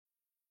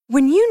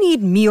When you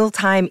need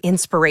mealtime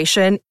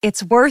inspiration,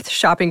 it's worth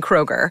shopping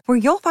Kroger, where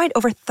you'll find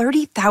over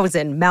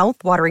 30,000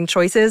 mouth-watering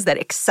choices that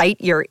excite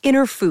your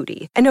inner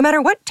foodie. And no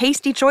matter what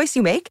tasty choice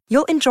you make,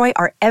 you'll enjoy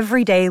our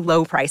everyday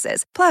low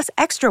prices, plus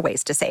extra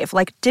ways to save,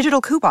 like digital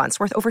coupons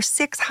worth over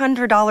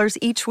 $600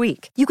 each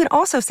week. You can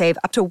also save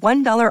up to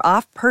 $1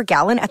 off per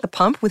gallon at the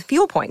pump with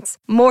fuel points.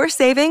 More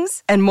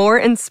savings and more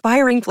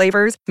inspiring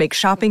flavors make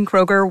shopping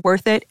Kroger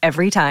worth it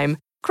every time.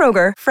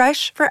 Kroger,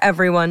 fresh for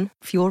everyone.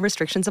 Fuel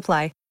restrictions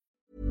apply.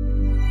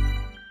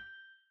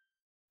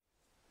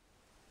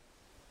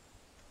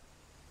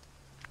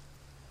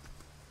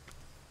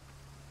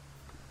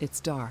 It's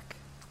dark.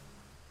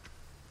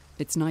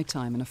 It's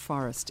nighttime in a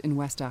forest in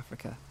West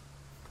Africa.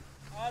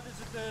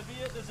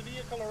 There's a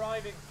vehicle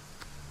arriving.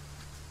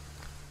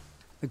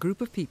 A group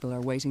of people are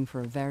waiting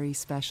for a very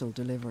special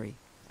delivery.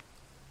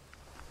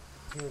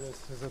 Here it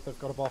is. Is it? They've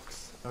got a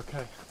box.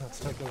 Okay, let's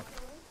take a look.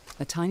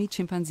 A tiny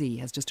chimpanzee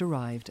has just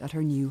arrived at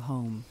her new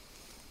home.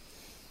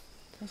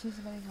 She's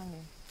very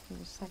hungry. She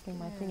was sucking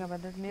my finger,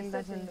 but that milk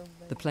doesn't look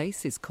very... The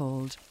place is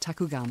called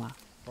Takugama.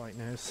 Right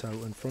now, so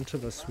in front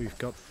of us we've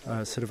got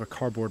sort of a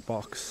cardboard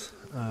box,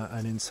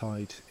 and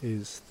inside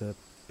is the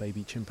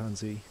baby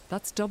chimpanzee.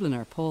 That's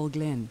Dubliner Paul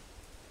Glynn.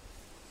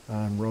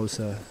 And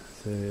Rosa,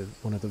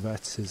 one of the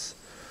vets, is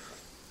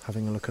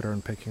having a look at her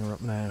and picking her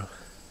up now.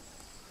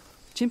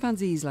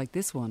 Chimpanzees like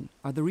this one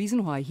are the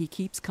reason why he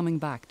keeps coming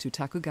back to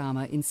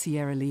Takugama in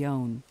Sierra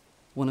Leone,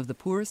 one of the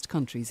poorest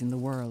countries in the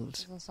world.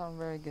 Doesn't sound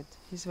very good.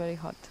 She's very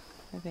hot.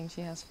 I think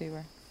she has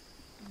fever.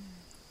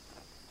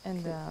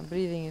 And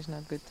breathing is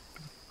not good.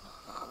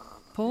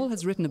 Paul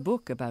has written a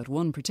book about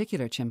one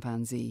particular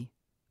chimpanzee,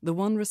 the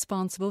one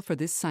responsible for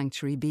this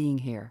sanctuary being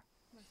here,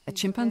 a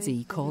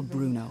chimpanzee called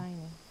Bruno. Tiny.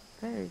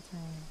 Very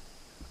tiny.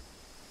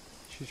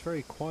 She's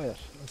very quiet,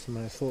 as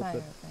I thought Tired,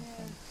 that I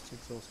think. it's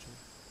exhaustion.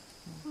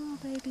 Oh,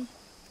 baby,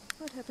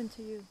 what happened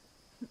to you?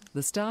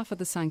 The staff at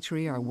the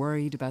sanctuary are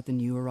worried about the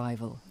new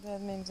arrival.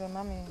 That means the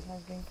mummy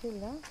has been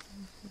killed, huh?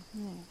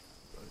 Yeah.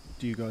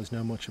 Do you guys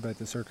know much about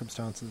the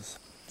circumstances?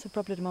 So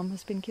probably the mom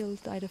has been killed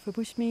either for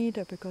bushmeat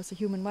or because of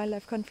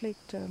human-wildlife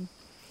conflict.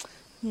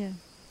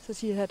 So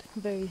she had a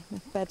very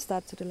bad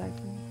start to the life.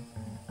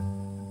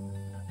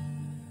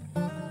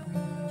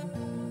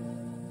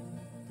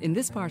 In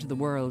this part of the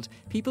world,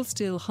 people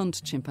still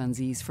hunt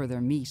chimpanzees for their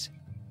meat.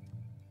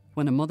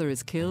 When a mother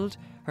is killed,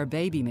 her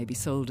baby may be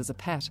sold as a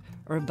pet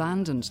or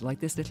abandoned like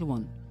this little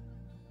one.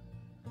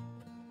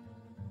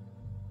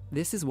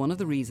 This is one of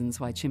the reasons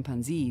why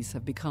chimpanzees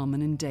have become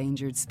an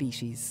endangered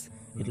species.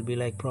 It'll be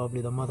like probably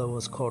the mother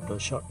was caught or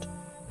shot.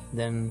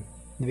 Then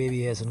the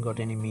baby hasn't got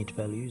any meat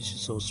value. It's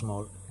so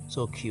small,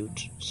 so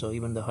cute. So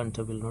even the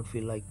hunter will not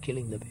feel like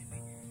killing the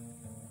baby.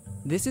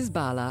 This is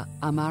Bala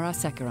Amara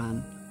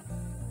Sekaran.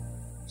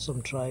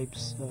 Some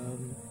tribes,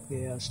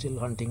 they are still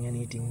hunting and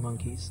eating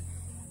monkeys,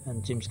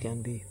 and chimps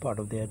can be part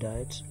of their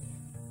diets.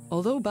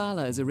 Although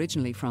Bala is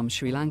originally from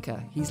Sri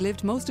Lanka, he's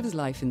lived most of his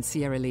life in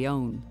Sierra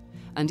Leone.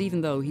 And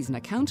even though he's an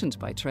accountant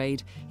by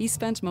trade, he's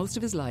spent most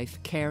of his life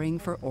caring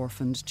for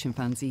orphaned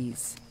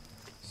chimpanzees.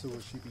 So will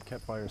she be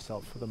kept by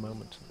herself for the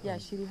moment? Yeah,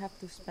 she'll have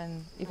to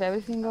spend, if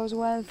everything goes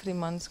well, 3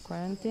 months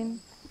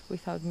quarantine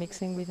without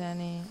mixing with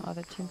any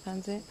other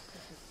chimpanzee.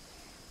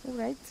 All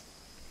right.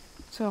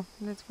 So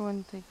let's go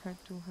and take her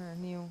to her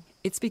new...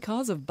 It's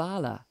because of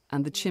Bala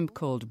and the chimp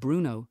called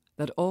Bruno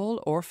that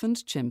all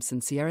orphaned chimps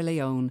in Sierra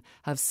Leone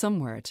have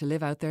somewhere to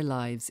live out their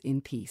lives in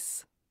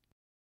peace.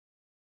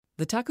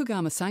 The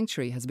Takugama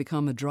Sanctuary has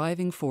become a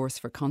driving force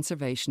for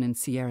conservation in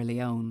Sierra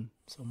Leone.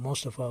 So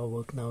most of our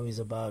work now is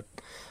about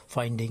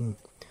finding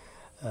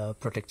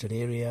protected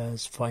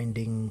areas,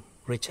 finding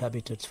rich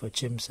habitats for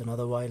chimps and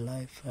other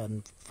wildlife,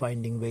 and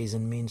finding ways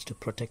and means to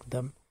protect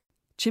them.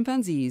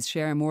 Chimpanzees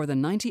share more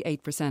than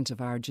 98%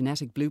 of our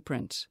genetic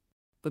blueprint.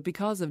 But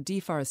because of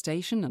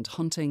deforestation and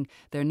hunting,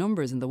 their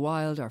numbers in the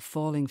wild are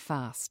falling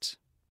fast.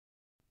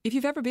 If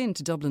you've ever been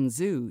to Dublin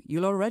Zoo,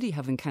 you'll already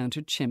have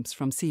encountered chimps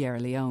from Sierra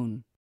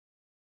Leone.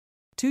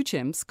 2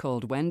 chimps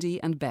called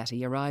Wendy and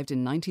Betty arrived in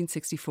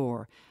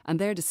 1964, and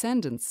their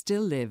descendants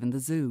still live in the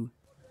zoo.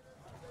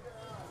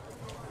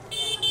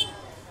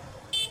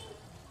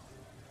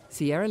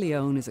 Sierra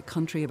Leone is a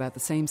country about the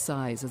same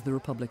size as the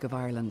Republic of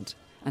Ireland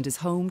and is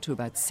home to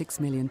about 6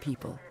 million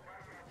people.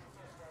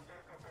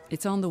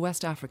 It's on the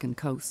West African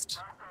coast.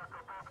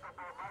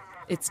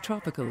 It's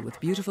tropical with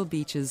beautiful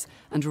beaches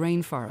and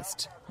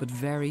rainforest, but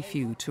very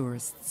few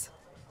tourists.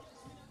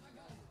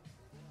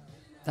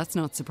 That's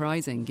not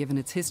surprising given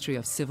its history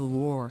of civil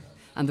war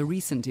and the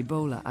recent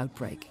Ebola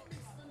outbreak.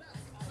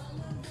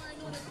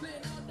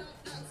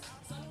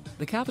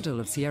 The capital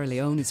of Sierra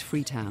Leone is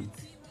Freetown.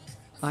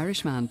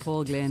 Irishman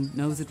Paul Glynn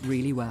knows it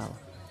really well.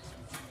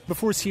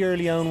 Before Sierra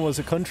Leone was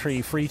a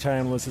country,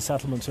 Freetown was a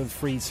settlement of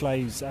freed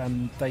slaves.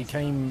 They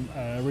came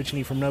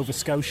originally from Nova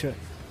Scotia,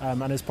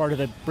 and as part of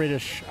the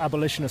British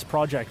abolitionist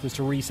project was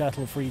to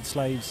resettle freed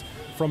slaves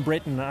from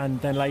Britain and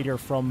then later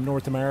from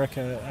North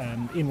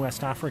America in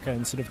West Africa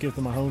and sort of give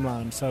them a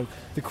homeland. So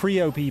the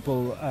Creole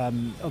people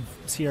of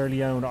Sierra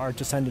Leone are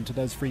descendant to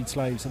those freed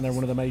slaves, and they're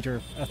one of the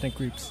major ethnic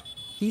groups.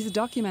 He's a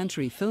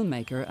documentary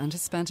filmmaker and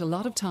has spent a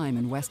lot of time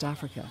in West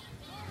Africa.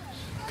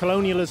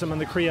 Colonialism and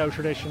the Creole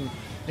tradition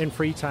in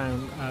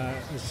Freetown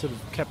has sort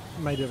of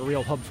made it a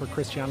real hub for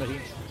Christianity.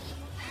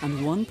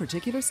 And one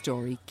particular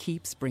story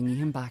keeps bringing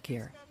him back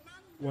here.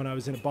 When I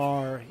was in a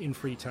bar in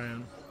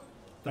Freetown,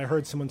 I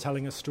heard someone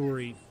telling a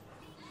story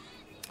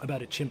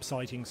about a chimp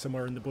sighting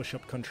somewhere in the bush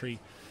up country,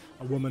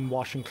 a woman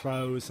washing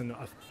clothes and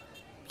a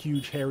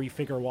huge hairy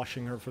figure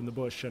washing her from the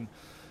bush. And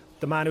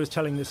the man who was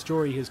telling this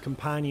story, his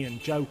companion,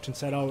 joked and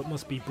said, "Oh, it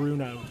must be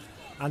Bruno."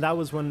 And that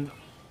was when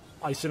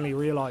I suddenly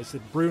realised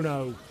that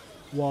Bruno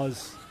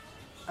was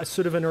a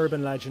sort of an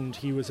urban legend.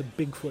 He was a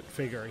Bigfoot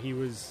figure. He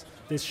was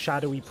this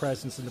shadowy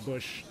presence in the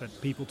bush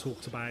that people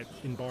talked about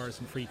in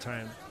bars in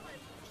Freetown.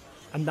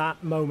 And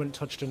that moment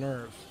touched a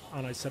nerve,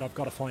 and I said, I've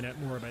got to find out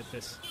more about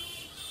this.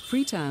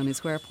 Freetown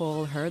is where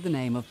Paul heard the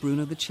name of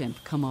Bruno the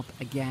chimp come up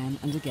again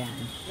and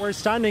again. We're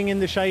standing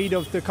in the shade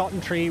of the cotton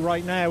tree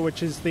right now,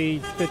 which is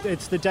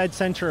it's the dead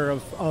centre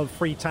of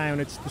Freetown.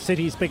 It's the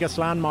city's biggest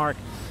landmark,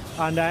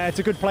 and it's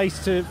a good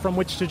place from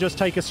which to just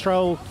take a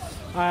stroll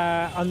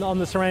on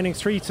the surrounding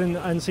streets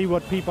and see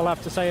what people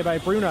have to say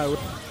about Bruno.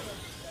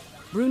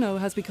 Bruno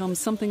has become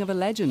something of a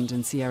legend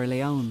in Sierra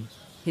Leone.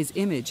 His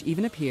image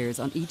even appears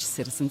on each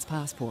citizen's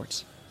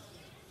passport.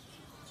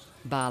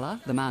 Bala,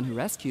 the man who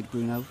rescued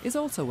Bruno, is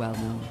also well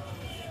known.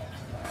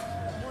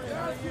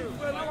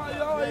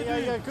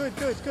 Yeah, good,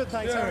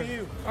 thanks. How are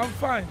you? I'm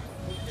fine.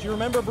 Do you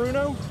remember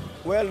Bruno?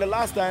 Well, the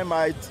last time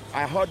I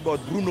heard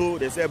about Bruno,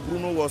 they said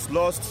Bruno was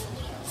lost,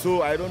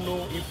 so I don't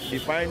know if they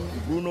find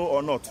Bruno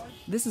or not.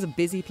 This is a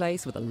busy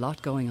place with a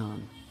lot going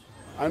on.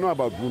 I know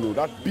about Bruno,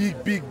 that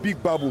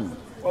big baboon.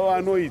 Oh, I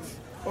know it.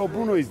 Oh,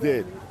 Bruno is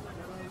dead.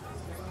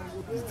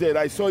 He's dead.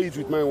 I saw it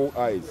with my own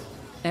eyes.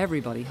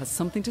 Everybody has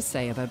something to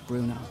say about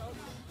Bruno.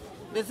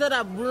 They said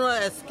that Bruno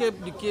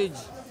escaped the cage.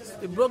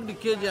 He broke the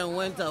cage and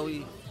went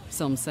away.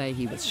 Some say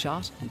he was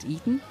shot and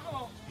eaten.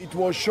 It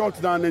was shot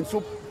down and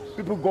so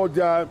people got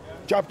there,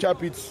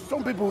 chop it.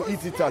 Some people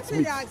eat it as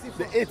meat.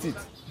 They ate it.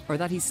 Or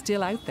that he's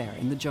still out there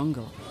in the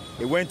jungle.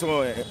 He went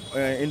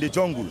in the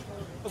jungle.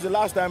 It was the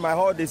last time I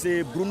heard they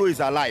say Bruno is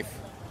alive.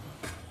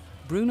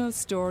 Bruno's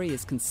story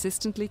is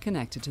consistently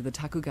connected to the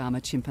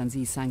Takugama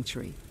Chimpanzee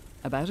Sanctuary,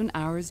 about an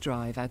hour's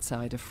drive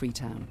outside of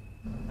Freetown.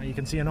 You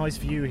can see a nice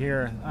view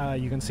here.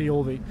 You can see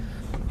all the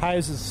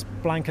houses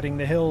blanketing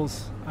the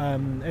hills.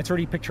 It's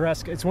really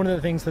picturesque. It's one of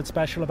the things that's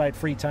special about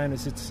Freetown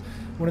is it's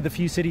one of the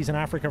few cities in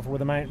Africa where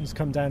the mountains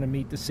come down and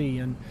meet the sea,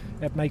 and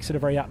it makes it a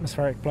very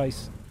atmospheric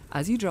place.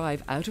 As you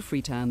drive out of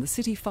Freetown, the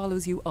city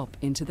follows you up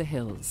into the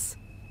hills.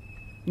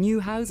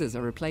 New houses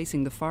are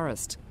replacing the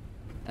forest.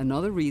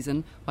 Another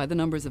reason why the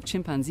numbers of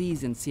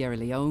chimpanzees in Sierra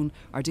Leone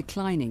are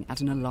declining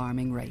at an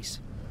alarming rate.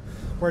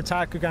 Where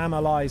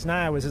Takugama lies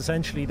now is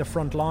essentially the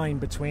front line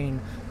between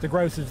the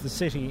growth of the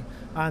city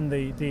and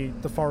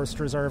the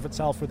forest reserve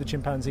itself where the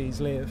chimpanzees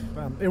live.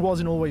 It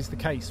wasn't always the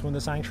case. When the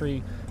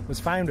sanctuary was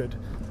founded,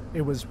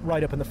 it was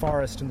right up in the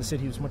forest and the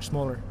city was much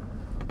smaller.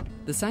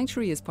 The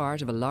sanctuary is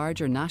part of a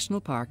larger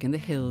national park in the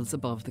hills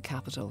above the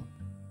capital.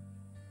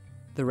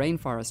 The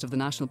rainforest of the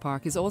national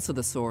park is also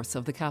the source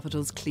of the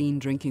capital's clean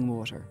drinking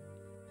water.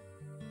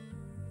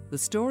 The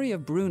story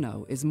of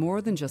Bruno is more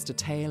than just a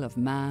tale of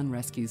man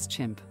rescues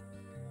chimp.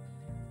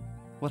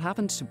 What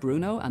happened to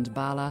Bruno and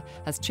Bala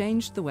has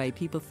changed the way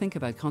people think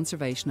about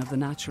conservation of the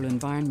natural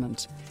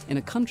environment in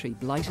a country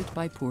blighted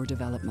by poor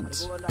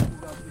development.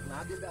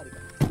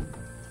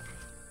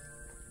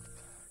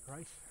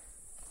 Right.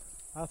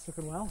 That's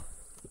looking well.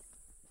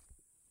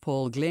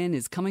 Paul Glynn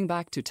is coming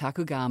back to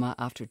Takugama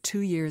after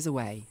 2 years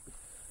away.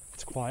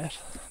 It's quiet.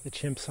 The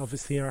chimps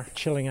obviously are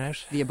chilling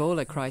out. The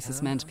Ebola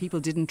crisis meant people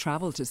didn't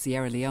travel to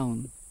Sierra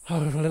Leone. Oh,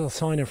 we have a little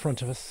sign in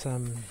front of us.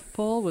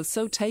 Paul was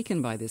so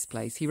taken by this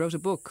place, he wrote a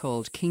book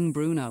called King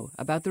Bruno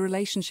about the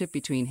relationship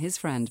between his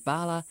friend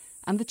Bala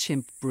and the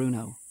chimp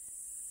Bruno.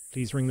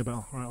 Please ring the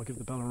bell. All right, I'll give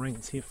the bell a ring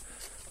and see if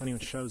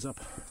anyone shows up.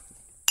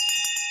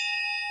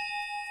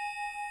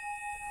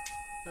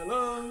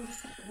 Hello,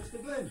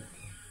 Mr. Glynn.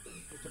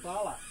 Mr.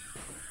 Bala.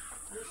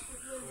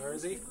 Where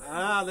is he?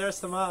 Ah, there's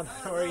the man.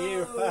 How are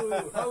you?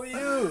 How are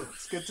you?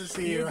 It's good to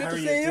see you. Good How to are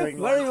see you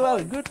doing? Very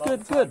well. Good.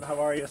 How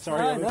are you?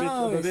 Sorry, I'm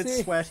a bit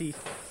sweaty.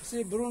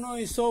 See, Bruno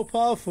is so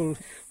powerful.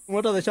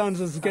 What are the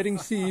chances of getting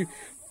to see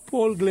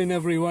Paul Glynn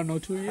every 1 or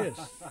 2 years?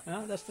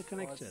 That's the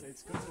connection.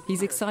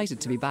 He's excited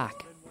to be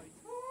back.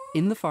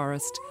 In the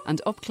forest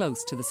and up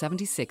close to the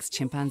 76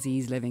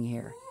 chimpanzees living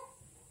here.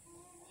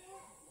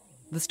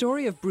 The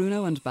story of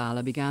Bruno and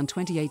Bala began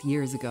 28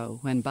 years ago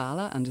when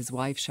Bala and his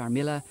wife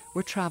Sharmila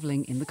were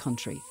travelling in the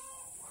country.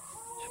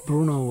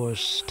 Bruno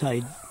was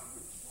tied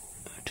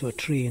to a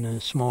tree in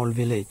a small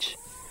village,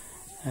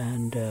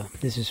 and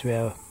this is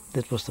where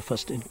that was the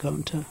first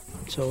encounter.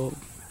 So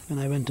when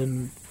I went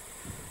and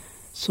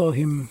saw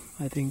him,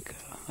 I think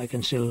I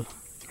can still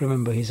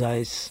remember his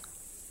eyes.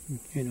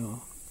 You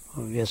know,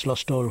 he has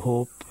lost all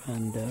hope,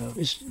 and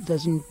it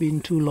hasn't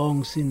been too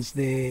long since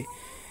they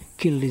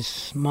killed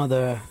his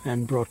mother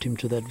and brought him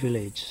to that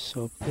village.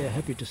 So they're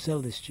happy to sell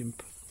this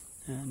chimp,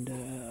 and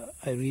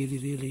I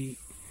really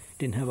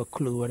didn't have a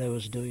clue what I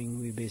was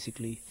doing. We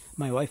basically,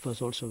 my wife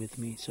was also with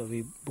me, so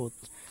we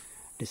both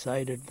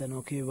decided then,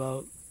 okay,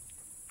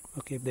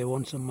 if they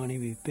want some money,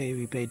 we pay.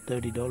 We paid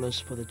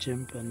 $30 for the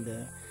chimp, and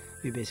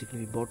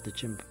we bought the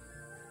chimp.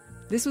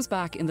 This was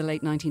back in the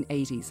late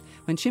 1980s,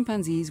 when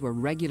chimpanzees were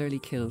regularly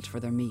killed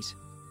for their meat.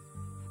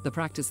 The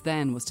practice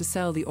then was to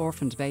sell the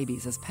orphaned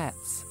babies as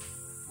pets.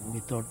 We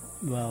thought,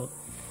 well,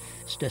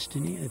 it's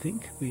destiny, I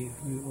think. We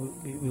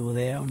were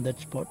there on that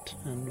spot,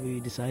 and we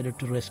decided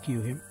to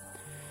rescue him.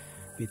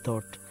 We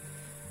thought,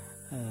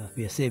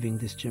 we are saving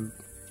this chimp.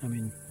 I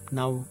mean,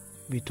 now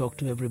we talk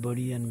to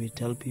everybody and we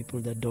tell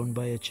people that don't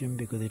buy a chimp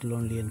because it will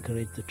only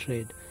encourage the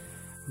trade.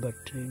 But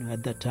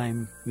at that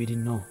time we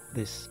didn't know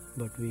this.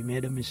 But we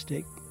made a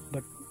mistake.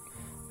 But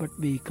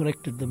we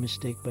corrected the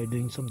mistake by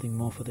doing something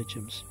more for the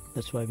chimps.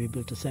 That's why we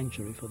built a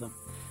sanctuary for them.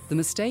 The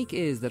mistake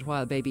is that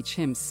while baby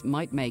chimps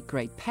might make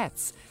great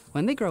pets,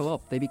 when they grow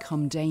up they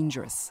become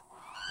dangerous.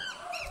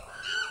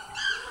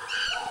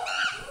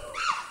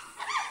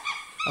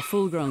 A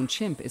full-grown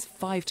chimp is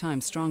 5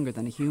 times stronger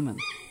than a human.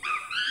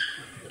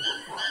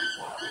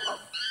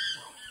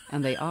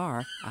 And they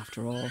are,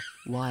 after all,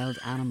 wild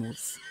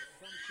animals.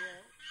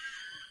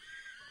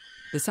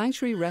 The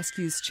sanctuary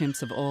rescues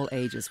chimps of all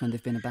ages when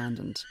they've been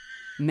abandoned.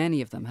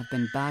 Many of them have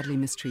been badly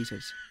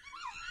mistreated.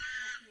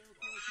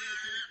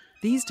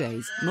 These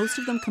days, most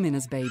of them come in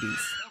as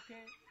babies.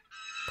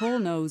 Paul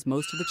knows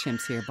most of the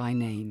chimps here by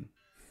name.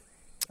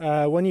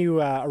 When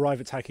you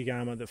arrive at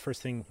Takigama, the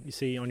first thing you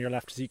see on your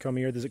left as you come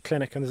here, there's a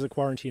clinic and there's a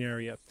quarantine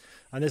area.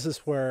 And this is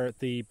where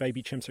the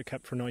baby chimps are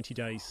kept for 90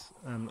 days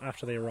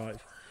after they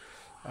arrive.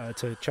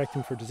 To check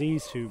them for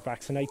disease, to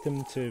vaccinate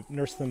them, to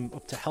nurse them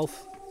up to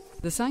health.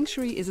 The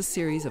sanctuary is a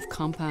series of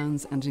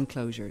compounds and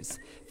enclosures,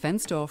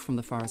 fenced off from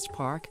the forest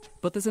park,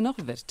 but there's enough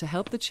of it to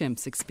help the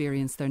chimps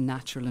experience their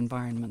natural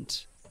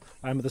environment.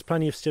 There's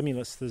plenty of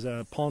stimulus. There's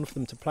a pond for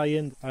them to play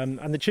in.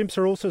 And the chimps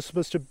are also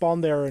supposed to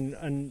bond there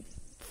and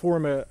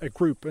form a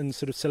group and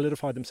sort of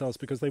solidify themselves,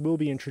 because they will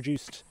be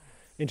introduced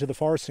into the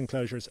forest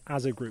enclosures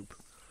as a group.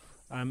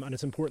 And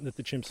it's important that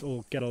the chimps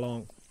all get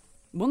along.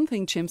 One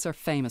thing chimps are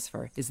famous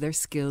for is their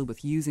skill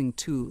with using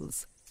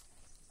tools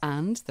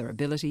and their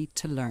ability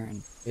to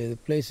learn. The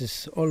place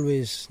is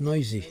always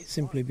noisy,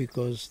 simply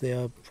because they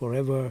are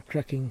forever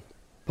cracking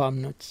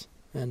palm nuts.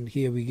 And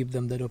here we give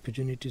them that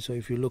opportunity. So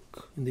if you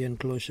look in the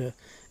enclosure,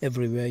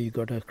 everywhere you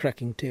got a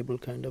cracking table,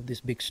 kind of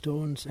these big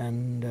stones.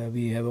 And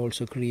we have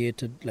also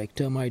created like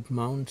termite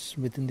mounds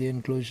within the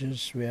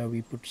enclosures, where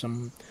we put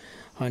some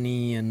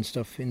honey and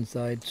stuff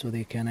inside, so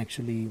they can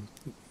actually,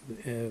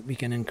 we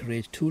can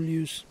encourage tool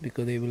use,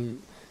 because they will,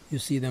 you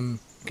see them,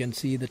 you can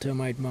see the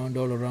termite mound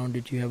all around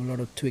it. You have a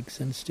lot of twigs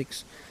and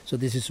sticks. So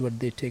this is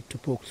what they take to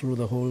poke through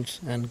the holes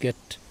and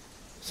get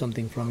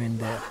something from in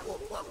there.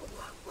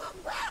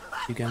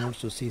 You can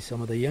also see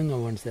some of the younger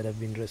ones that have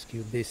been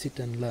rescued. They sit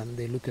and learn,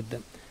 they look at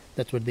them.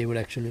 That's what they would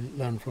actually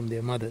learn from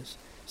their mothers.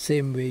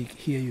 Same way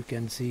here you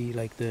can see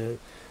like the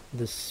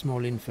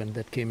small infant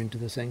that came into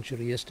the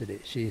sanctuary yesterday.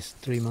 She is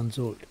 3 months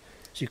old.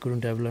 She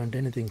couldn't have learned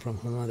anything from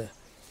her mother.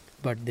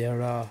 But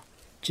there are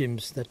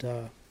chimps that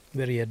are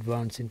very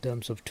advanced in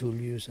terms of tool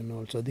use, and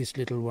also this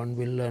little one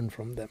will learn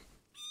from them.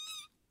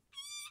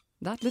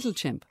 That little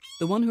chimp,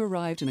 the one who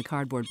arrived in a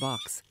cardboard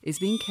box, is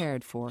being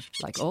cared for,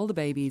 like all the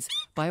babies,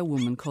 by a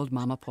woman called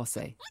Mama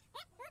Pose.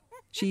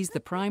 She's the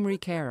primary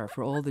carer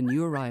for all the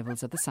new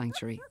arrivals at the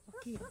sanctuary.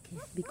 Okay,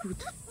 be good.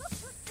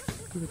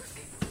 Good.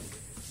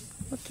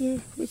 Okay,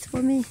 it's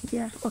for me.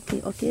 Yeah,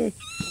 okay.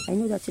 I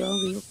know that you're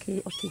hungry.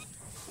 Okay. Okay.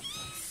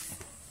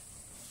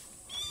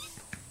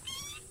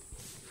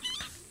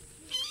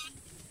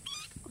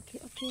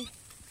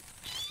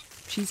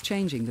 She's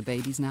changing the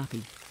baby's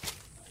nappy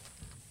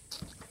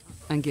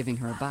and giving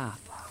her a bath.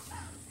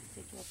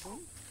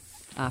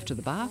 After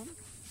the bath,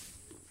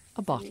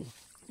 a bottle.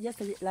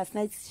 Last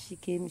night she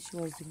came, she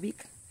was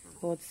weak,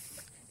 but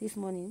this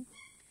morning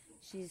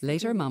she's...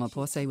 Later, Mama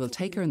Pose will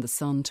take her in the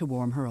sun to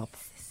warm her up.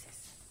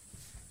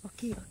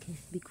 Okay,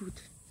 be good.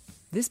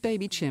 This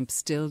baby chimp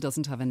still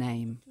doesn't have a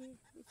name.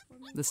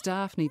 The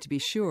staff need to be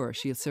sure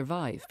she'll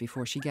survive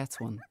before she gets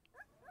one.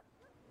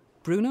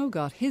 Bruno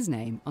got his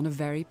name on a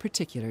very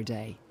particular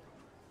day.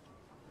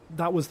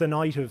 That was the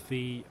night of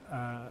the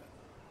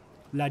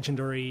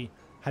legendary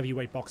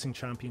heavyweight boxing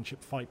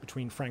championship fight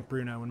between Frank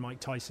Bruno and Mike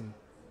Tyson.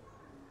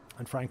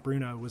 And Frank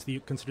Bruno was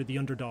considered the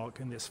underdog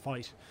in this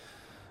fight.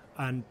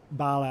 And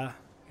Bala,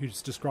 who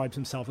describes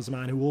himself as a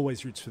man who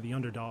always roots for the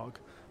underdog,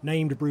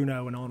 named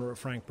Bruno in honour of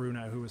Frank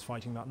Bruno, who was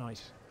fighting that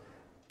night.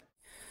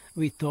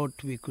 We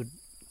thought we could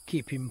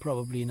keep him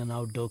probably in an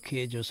outdoor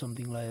cage or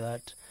something like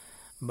that.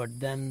 But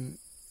then,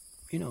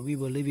 we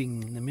were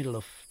living in the middle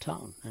of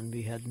town and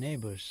we had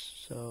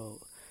neighbours.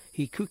 So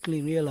he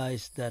quickly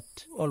realised that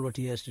all what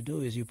he has to do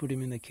is you put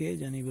him in the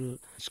cage and he will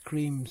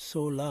scream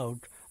so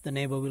loud, the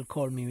neighbour will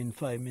call me in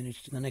 5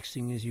 minutes. The next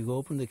thing is you go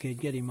open the cage,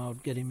 get him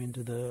out, get him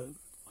into the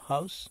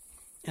house,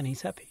 and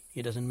he's happy.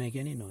 He doesn't make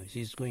any noise.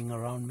 He's going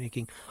around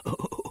making,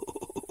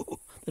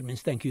 that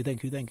means thank you.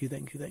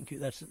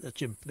 That's the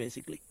chimp,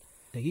 basically.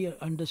 He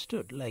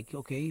understood, like,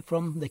 okay,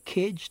 from the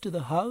cage to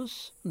the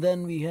house,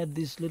 then we had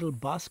this little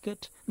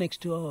basket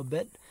next to our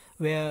bed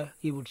where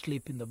he would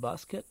sleep in the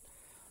basket.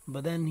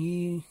 But then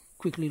he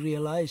quickly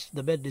realized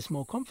the bed is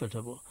more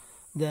comfortable.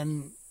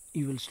 Then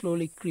he will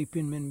slowly creep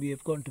in when we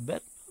have gone to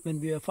bed. When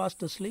we are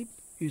fast asleep,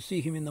 you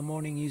see him in the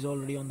morning, he's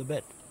already on the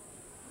bed.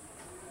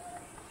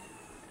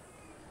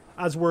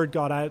 As word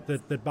got out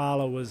that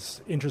Bala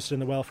was interested in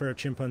the welfare of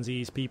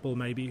chimpanzees, people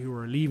maybe who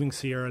were leaving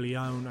Sierra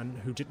Leone and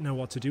who didn't know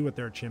what to do with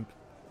their chimp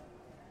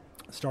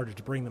started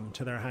to bring them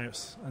to their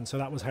house. And so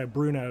that was how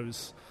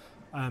Bruno's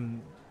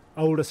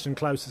oldest and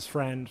closest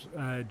friend,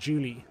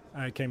 Julie,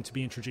 came to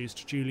be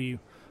introduced. Julie,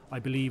 I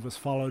believe, was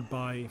followed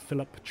by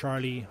Philip,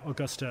 Charlie,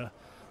 Augusta,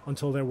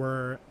 until there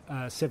were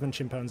 7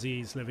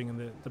 chimpanzees living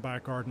in the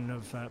back garden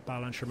of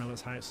Bala and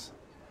Sharmila's house.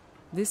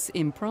 This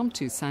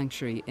impromptu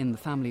sanctuary in the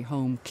family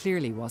home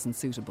clearly wasn't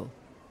suitable.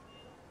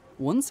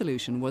 One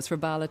solution was for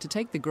Bala to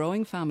take the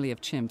growing family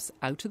of chimps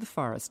out to the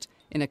forest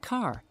in a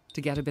car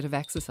to get a bit of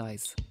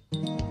exercise.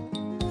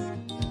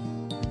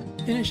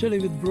 Initially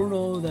with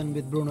Bruno, then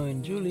with Bruno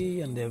and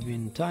Julie, and there have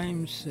been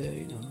times,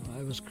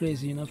 I was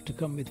crazy enough to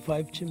come with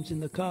 5 chimps in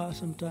the car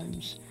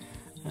sometimes,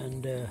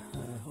 and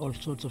all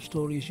sorts of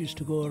stories used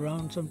to go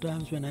around.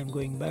 Sometimes when I'm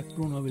going back,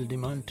 Bruno will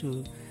demand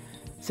to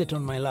sit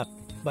on my lap.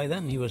 By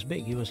then he was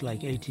big, he was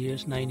like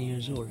 9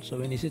 years old, so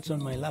when he sits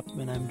on my lap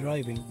when I'm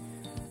driving,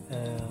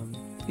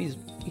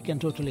 he can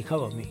totally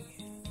cover me.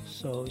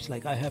 So it's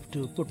like I have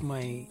to put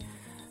my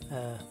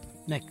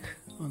neck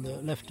on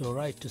the left or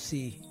right to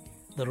see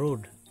the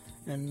road.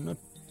 And not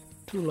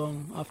too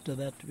long after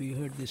that, we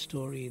heard this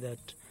story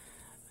that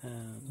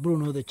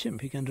Bruno the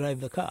chimp, he can drive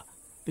the car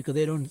because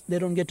they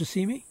don't get to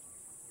see me.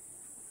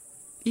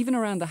 Even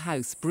around the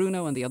house,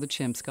 Bruno and the other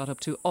chimps got up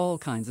to all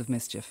kinds of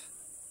mischief.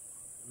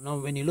 Now,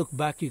 when you look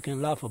back, you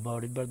can laugh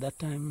about it, but that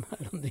time,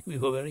 I don't think we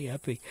were very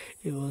happy.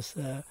 It was,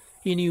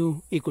 he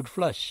knew he could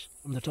flush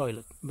from the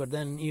toilet, but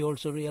then he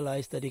also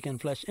realized that he can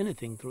flush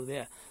anything through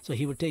there. So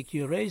he will take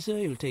your razor,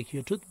 he will take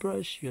your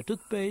toothbrush, your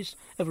toothpaste,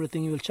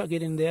 everything, he will chuck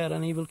it in there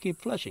and he will keep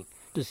flushing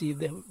to see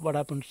what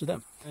happens to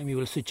them. And he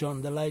will switch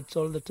on the lights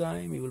all the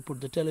time, he will put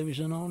the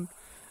television on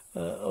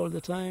all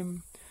the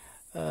time.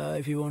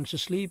 If he wants to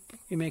sleep,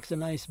 he makes a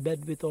nice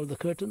bed with all the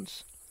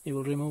curtains. He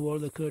will remove all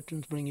the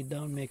curtains, bring it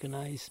down, make a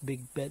nice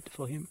big bed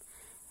for him.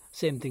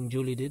 Same thing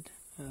Julie did,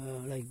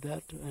 like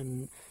that.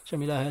 And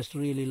Sharmila has to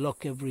really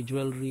lock every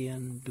jewelry,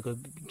 and because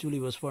Julie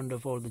was fond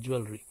of all the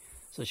jewelry.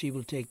 So she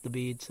will take the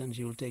beads and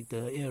she will take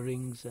the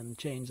earrings, and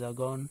chains are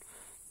gone.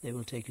 They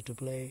will take it to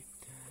play.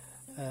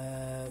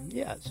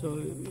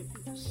 So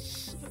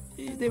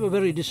they were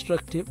very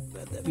destructive.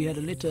 We had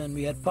a litter and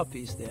we had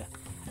puppies there.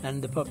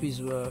 And the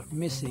puppies were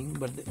missing,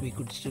 but we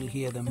could still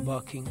hear them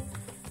barking.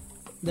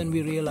 Then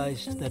we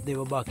realized that they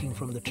were barking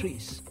from the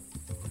trees.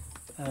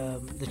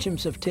 The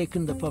chimps have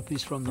taken the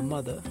puppies from the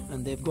mother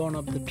and they've gone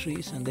up the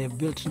trees and they've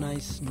built a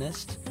nice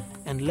nest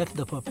and left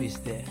the puppies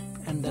there.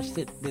 And that's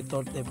it. They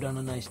thought they've done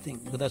a nice thing.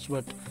 But that's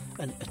what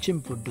a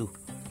chimp would do,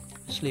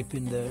 sleep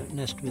in the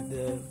nest with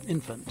the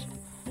infant.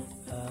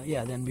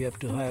 Then we have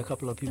to hire a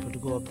couple of people to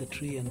go up the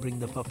tree and bring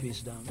the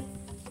puppies down.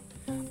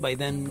 By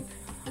then,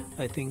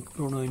 I think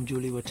Bruno and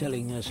Julie were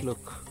telling us,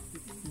 look,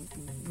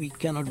 we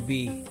cannot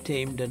be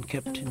tamed and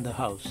kept in the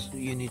house.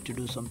 You need to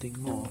do something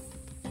more.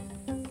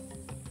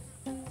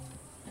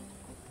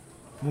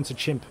 Once a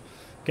chimp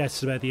gets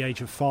to about the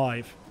age of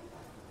 5,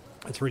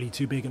 it's really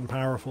too big and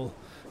powerful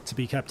to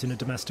be kept in a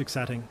domestic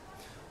setting.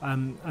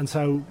 And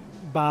so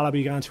Bala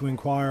began to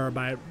inquire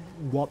about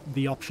what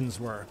the options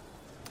were.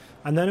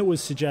 And then it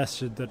was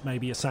suggested that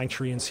maybe a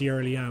sanctuary in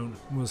Sierra Leone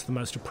was the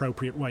most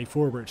appropriate way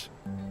forward.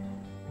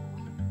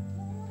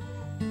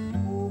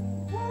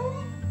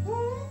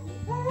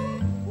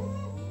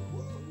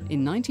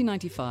 In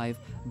 1995,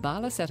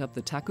 Bala set up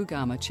the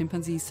Takugama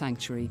Chimpanzee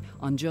Sanctuary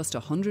on just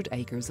 100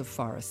 acres of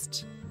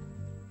forest.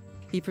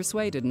 He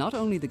persuaded not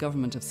only the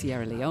government of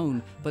Sierra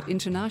Leone, but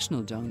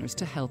international donors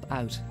to help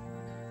out.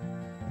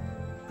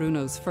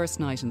 Bruno's first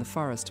night in the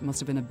forest must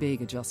have been a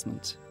big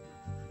adjustment.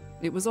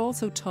 It was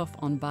also tough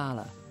on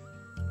Bala,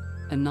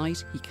 a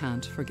night he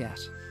can't forget.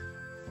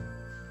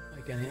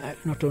 I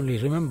not only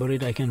remember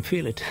it, I can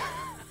feel it.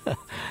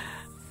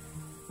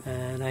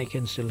 And I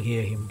can still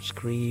hear him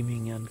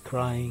screaming and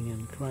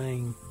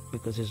crying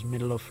because it's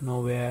middle of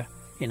nowhere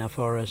in a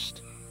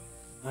forest.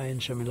 I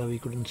and Sharmila, we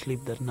couldn't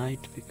sleep that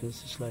night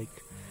because it's like,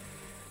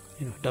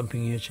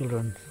 dumping your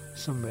children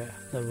somewhere.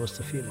 That was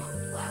the feeling.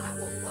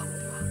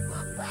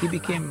 He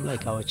became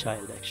like our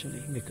child,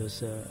 actually,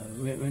 because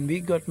when we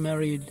got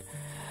married,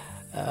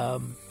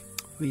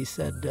 we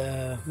said,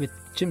 with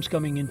chimps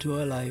coming into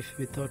our life,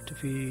 we thought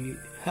if we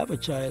have a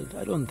child,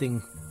 I don't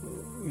think,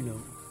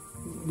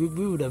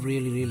 we would have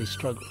really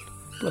struggled.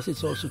 Plus,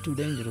 it's also too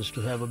dangerous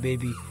to have a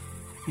baby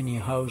in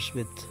your house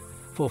with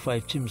 4 or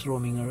 5 chimps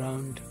roaming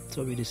around.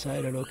 So we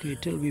decided, okay,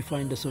 till we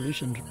find a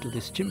solution to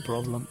this chimp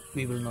problem,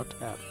 we will not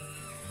have.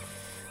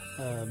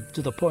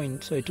 To the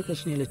point, so it took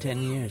us nearly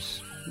 10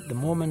 years. The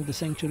moment the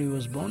sanctuary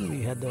was born,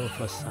 we had our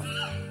first son.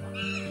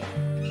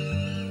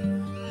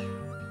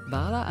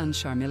 Bala and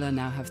Sharmila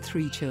now have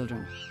 3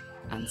 children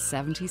and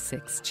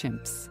 76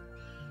 chimps.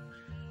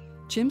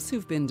 Chimps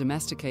who've been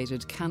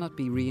domesticated cannot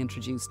be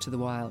reintroduced to the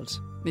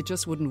wild. It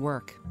just wouldn't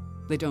work.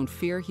 They don't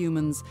fear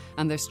humans,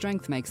 and their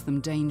strength makes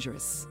them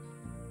dangerous.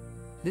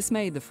 This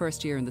made the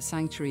first year in the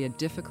sanctuary a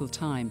difficult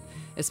time,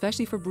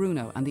 especially for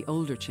Bruno and the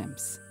older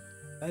chimps.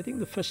 I think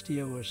the first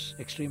year was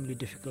extremely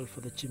difficult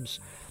for the chimps.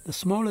 The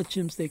smaller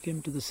chimps, they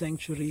came to the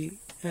sanctuary,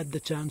 had the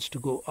chance to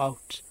go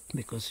out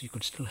because you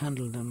could still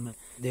handle them.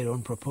 They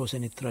don't propose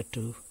any threat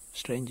to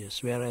strangers,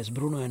 whereas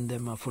Bruno and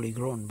them are fully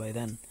grown by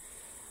then.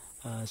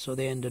 So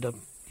they ended up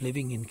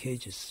living in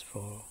cages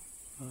for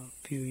a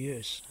few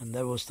years, and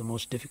that was the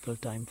most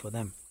difficult time for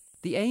them.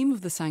 The aim of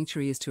the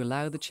sanctuary is to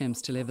allow the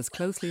chimps to live as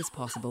closely as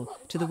possible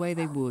to the way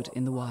they would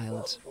in the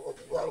wild.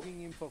 Asking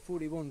him for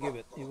food, he won't give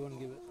it.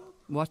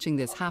 Watching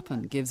this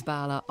happen gives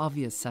Bala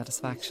obvious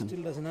satisfaction. He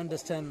still doesn't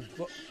understand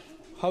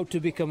how to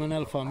become an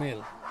alpha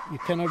male. You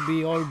cannot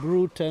be all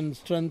brute and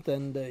strength,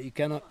 and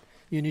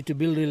you need to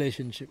build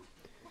relationship.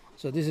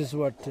 So this is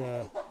what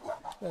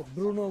that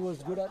Bruno was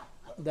good at,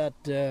 that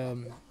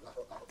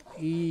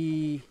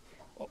he,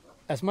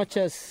 as much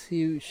as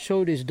he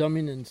showed his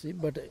dominance,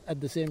 but at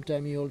the same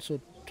time he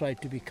also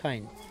tried to be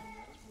kind.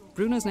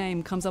 Bruno's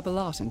name comes up a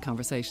lot in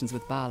conversations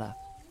with Bala,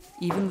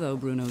 even though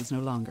Bruno is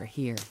no longer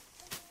here.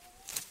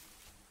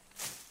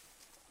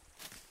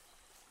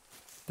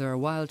 There are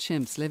wild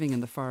chimps living in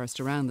the forest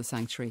around the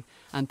sanctuary,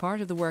 and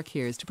part of the work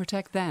here is to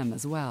protect them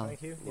as well.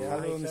 Thank you. Yeah,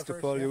 hello, Mr.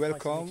 Paul. You're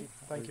welcome.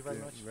 Thank you very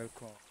much.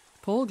 Welcome.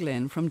 Paul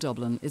Glynn from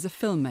Dublin is a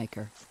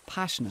filmmaker,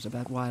 passionate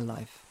about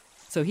wildlife.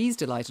 So he's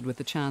delighted with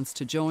the chance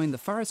to join the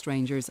forest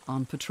rangers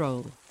on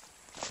patrol.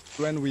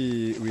 When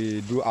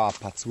we do our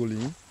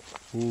patrolling,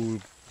 we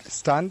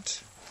stand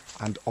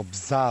and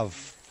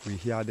observe. We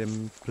hear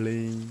them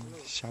playing,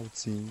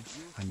 shouting,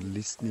 and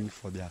listening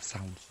for their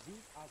sounds.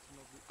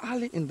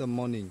 Early in the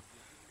morning,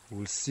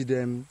 we'll see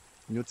them,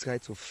 try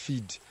to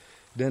feed.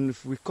 Then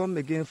if we come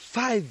again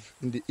 5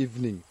 in the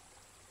evening,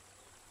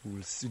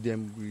 we'll see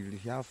them, we'll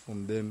hear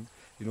from them.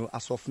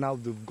 As of now,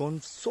 they've gone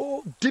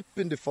so deep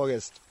in the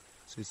forest.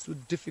 So it's too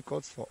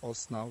difficult for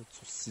us now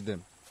to see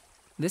them.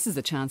 This is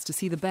a chance to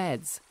see the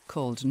beds,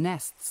 called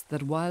nests,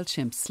 that wild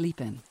chimps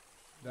sleep in.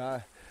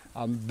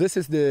 This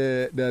is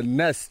the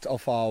nest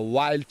of our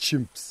wild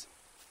chimps.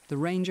 The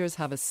rangers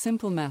have a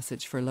simple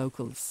message for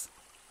locals.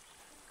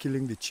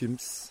 Killing the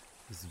chimps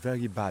is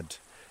very bad.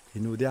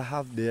 They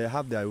have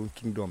their own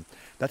kingdom.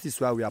 That is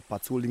why we are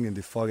patrolling in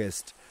the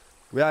forest.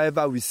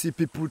 Wherever we see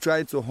people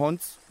trying to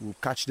hunt, we'll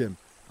catch them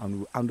and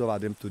we'll hand over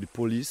them to the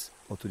police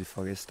or to the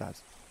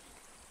foresters.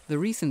 The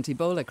recent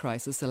Ebola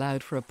crisis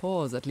allowed for a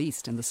pause, at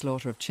least, in the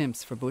slaughter of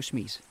chimps for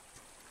bushmeat.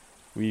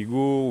 We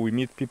go, we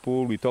meet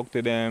people, we talk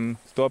to them,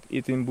 stop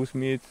eating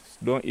bushmeat,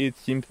 don't eat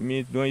chimp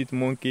meat, don't eat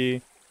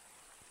monkey.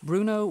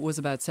 Bruno was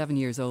about 7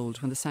 years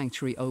old when the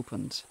sanctuary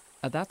opened.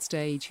 At that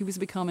stage, he was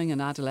becoming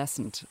an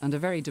adolescent, and a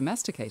very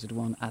domesticated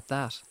one at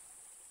that.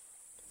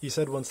 You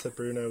said once that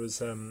Bruno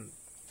was...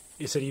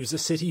 you said he was a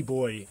city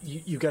boy.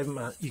 You gave him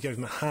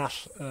a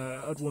hat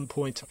at one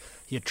point.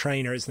 He had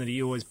trainers, and that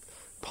he always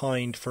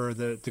pined for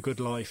the good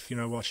life,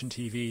 watching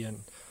TV and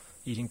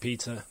eating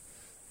pizza.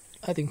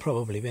 I think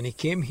probably when he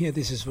came here,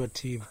 this is what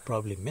he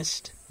probably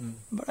missed.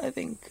 But I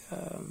think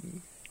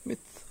with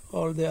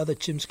all the other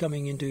chimps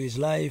coming into his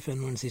life,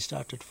 and once he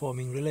started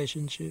forming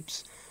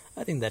relationships,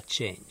 I think that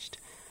changed.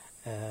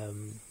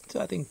 So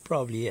I think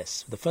probably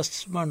yes. The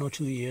first 1 or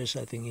 2 years,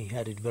 I think he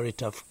had it very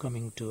tough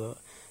coming to a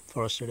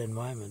forested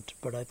environment.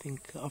 But I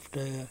think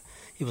after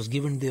he was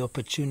given the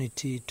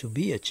opportunity to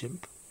be a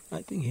chimp,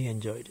 I think he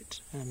enjoyed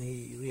it. And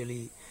he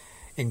really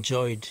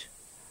enjoyed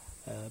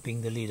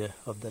being the leader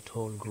of that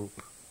whole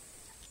group.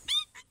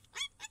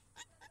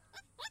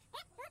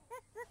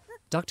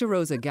 Dr.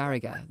 Rosa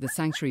Garriga, the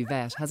sanctuary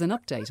vet, has an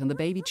update on the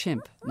baby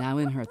chimp, now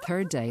in her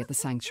 3rd day at the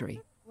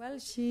sanctuary. Well,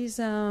 she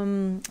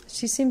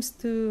seems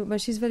to,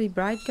 but she's a very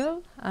bright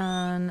girl,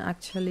 and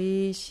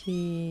actually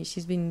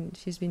she's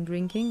been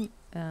drinking.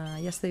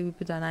 Yesterday we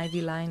put an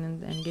IV line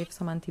and gave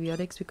some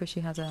antibiotics because she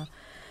has a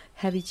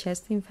heavy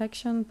chest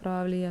infection,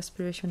 probably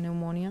aspiration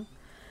pneumonia.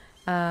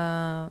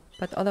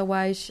 But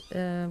otherwise,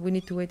 we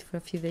need to wait for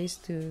a few days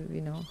to,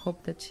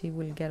 hope that she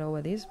will get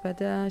over this. But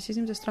she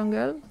seems a strong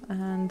girl,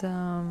 and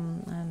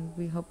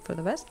we hope for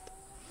the best.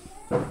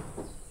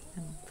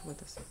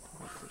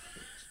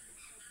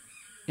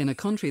 In a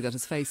country that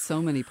has faced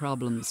so many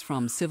problems,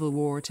 from civil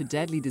war to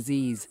deadly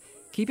disease,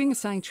 keeping a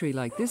sanctuary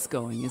like this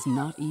going is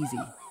not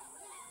easy.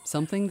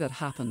 Something that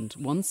happened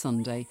one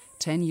Sunday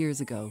 10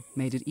 years ago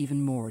made it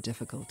even more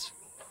difficult.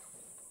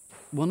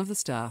 One of the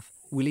staff,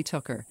 Willie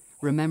Tucker,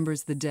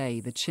 remembers the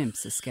day the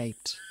chimps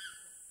escaped.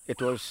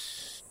 It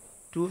was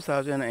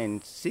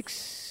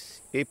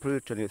 2006, April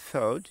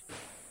 23rd.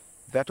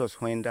 That was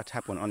when that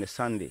happened, on a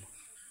Sunday.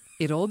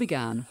 It all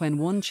began when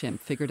one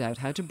chimp figured out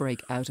how to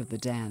break out of the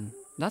den.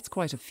 That's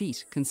quite a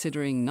feat,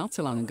 considering not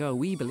so long ago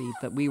we believed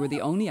that we were the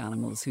only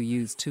animals who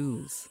used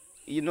tools.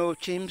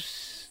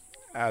 Chimps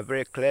are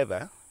very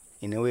clever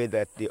in a way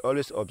that they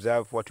always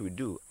observe what we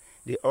do.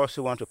 they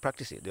also want to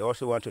practice it. They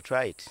also want to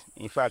try it.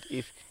 In fact,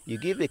 if you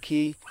give the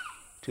key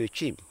to a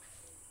chimp,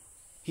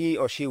 he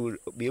or she will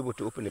be able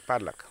to open the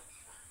padlock.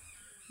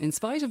 In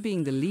spite of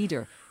being the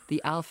leader,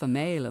 the alpha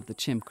male of the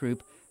chimp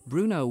group,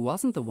 Bruno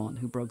wasn't the one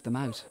who broke them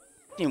out.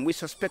 We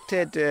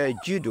suspected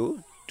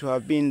Judo to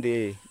have been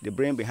the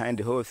brain behind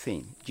the whole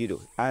thing,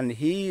 Judo. And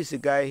he is a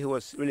guy who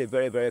was really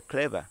very, very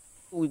clever.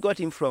 We got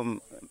him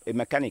from a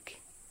mechanic.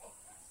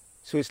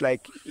 So it's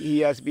like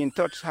he has been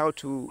taught how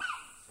to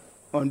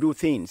undo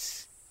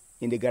things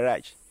in the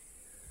garage.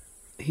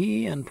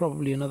 He and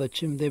probably another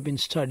chimp, they've been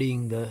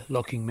studying the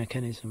locking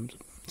mechanisms.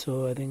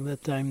 So I think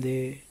that time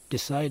they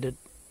decided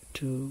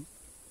to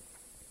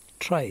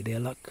try their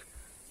luck.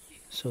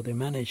 So they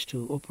managed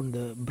to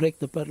break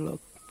the padlock,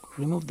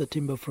 remove the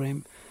timber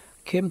frame,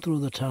 came through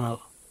the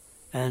tunnel,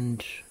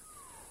 and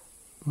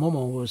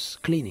Momo was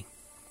cleaning.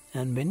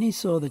 And when he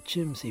saw the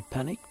chimps, he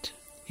panicked.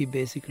 He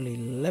basically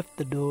left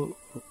the door,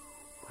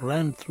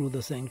 ran through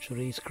the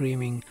sanctuary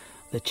screaming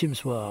the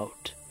chimps were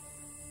out.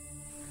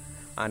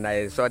 And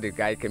I saw the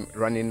guy came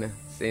running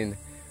saying,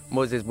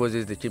 Moses,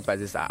 the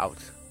chimpanzees are out.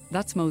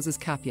 That's Moses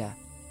Kapia.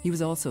 He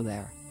was also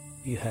there.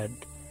 You had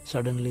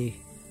suddenly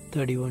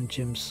 31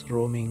 chimps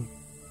roaming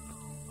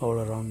all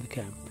around the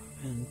camp,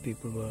 and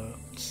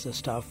the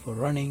staff were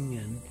running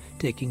and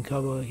taking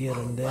cover here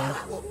and there.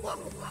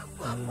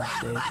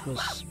 So it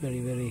was very,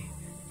 very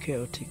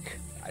chaotic.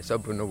 I saw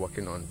Bruno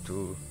walking on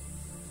 2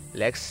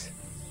 legs,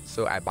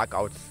 so I back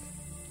out.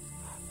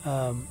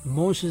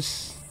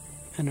 Moses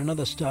and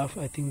another staff,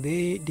 I think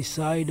they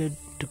decided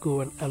to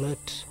go and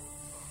alert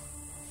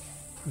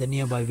the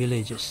nearby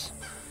villages.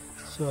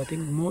 So I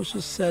think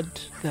Moses said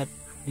that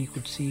he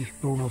could see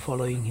Bruno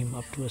following him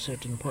up to a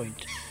certain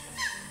point.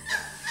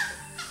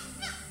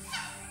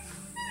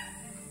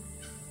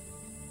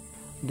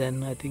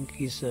 Then I think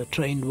he's a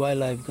trained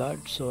wildlife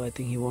guard, so I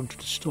think he wanted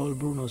to stall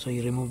Bruno, so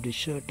he removed his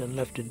shirt and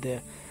left it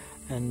there.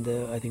 And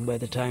I think by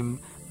the time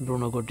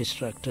Bruno got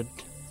distracted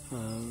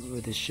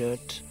with his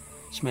shirt,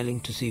 smelling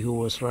to see who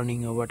was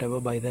running or whatever,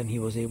 by then he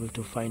was able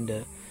to find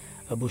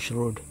a bush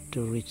road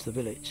to reach the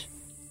village.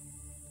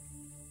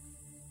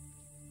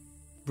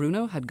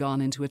 Bruno had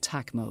gone into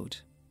attack mode.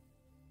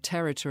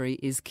 Territory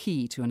is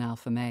key to an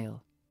alpha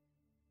male.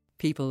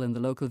 People in the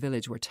local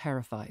village were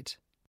terrified.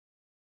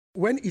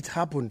 When it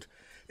happened,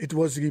 it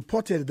was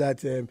reported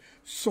that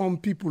some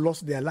people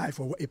lost their life,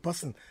 or a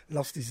person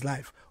lost his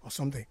life or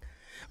something.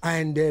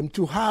 And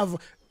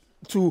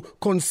to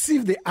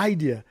conceive the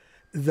idea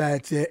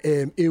that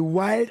a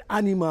wild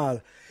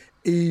animal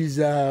is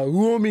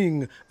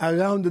roaming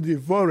around the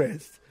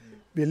forest,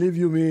 believe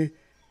you me,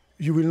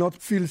 you will not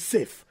feel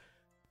safe.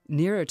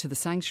 Nearer to the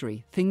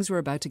sanctuary, things were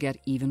about to get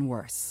even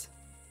worse.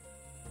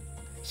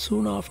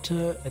 Soon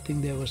after, I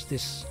think there was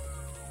this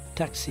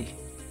taxi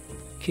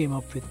came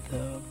up with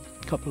a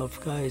couple of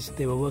guys.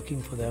 They were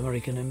working for the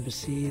American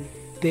embassy.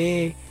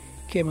 They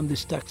came on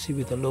this taxi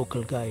with a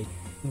local guide.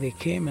 They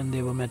came and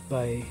they were met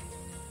by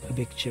a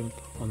big chimp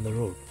on the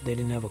road. They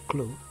didn't have a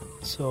clue.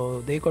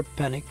 So they got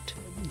panicked.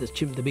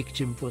 The big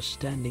chimp was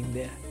standing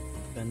there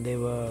and they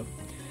were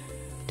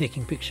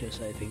taking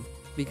pictures, I think.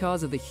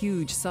 Because of the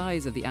huge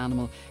size of the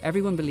animal,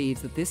 everyone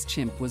believes that this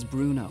chimp was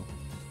Bruno.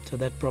 So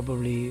that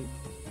probably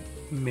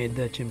made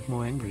the chimp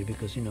more angry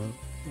because, a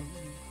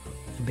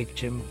big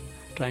chimp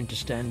trying to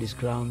stand his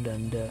ground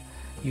and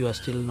you are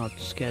still not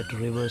scared to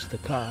reverse the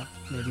car.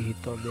 Maybe he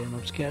thought they were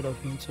not scared of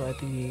him, so I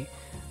think he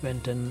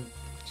went and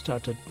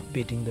started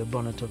beating the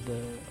bonnet of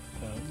the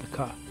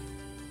car.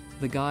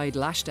 The guide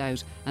lashed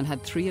out and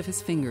had 3 of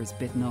his fingers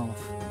bitten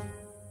off.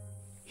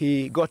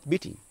 He got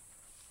beaten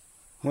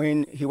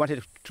when he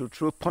wanted to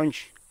throw a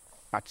punch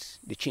at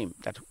the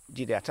chimp that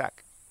did the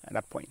attack at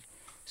that point.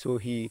 So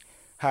he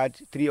had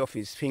 3 of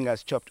his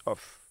fingers chopped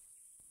off.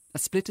 A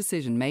split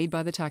decision made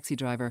by the taxi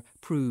driver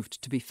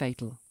proved to be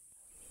fatal.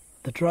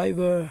 The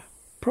driver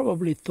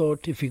probably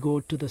thought if he go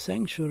to the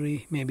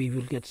sanctuary, maybe he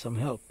will get some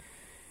help.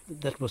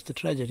 That was the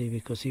tragedy,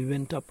 because he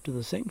went up to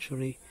the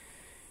sanctuary.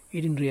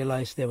 He didn't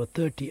realize there were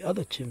 30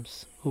 other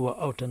chimps who were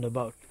out and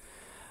about.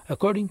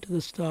 According to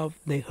the staff,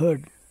 they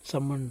heard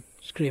someone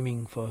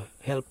screaming for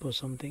help or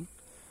something,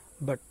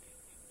 but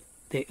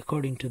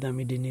according to them,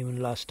 it didn't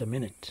even last a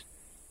minute.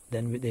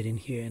 Then they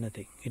didn't hear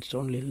anything. It's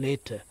only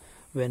later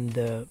when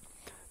the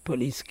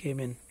police came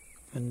in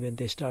and when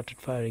they started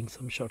firing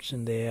some shots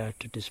in the air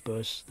to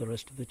disperse the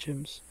rest of the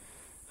chimps,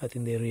 I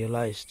think they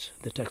realized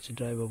the taxi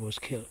driver was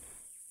killed.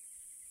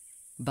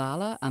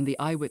 Bala and the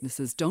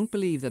eyewitnesses don't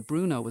believe that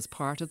Bruno was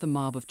part of the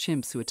mob of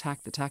chimps who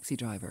attacked the taxi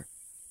driver,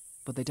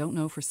 but they don't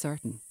know for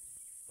certain.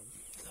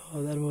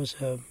 So that was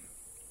a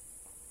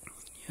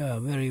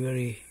very,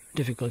 very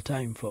difficult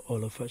time for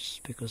all of us,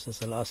 because that's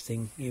the last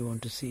thing you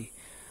want to see.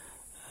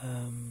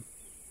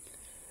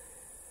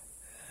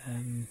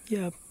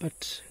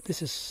 But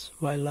this is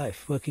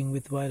wildlife. Working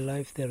with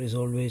wildlife, there is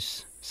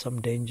always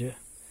some danger.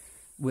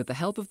 With the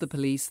help of the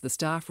police, the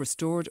staff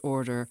restored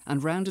order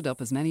and rounded up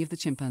as many of the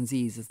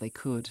chimpanzees as they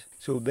could.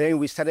 So then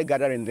we started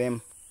gathering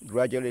them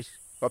gradually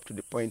up to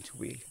the point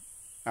we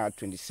had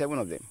 27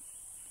 of them.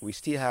 We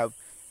still have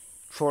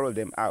follow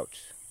them out,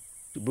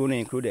 Bruno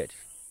included.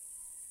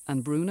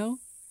 And Bruno?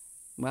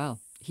 Well,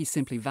 he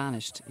simply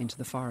vanished into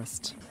the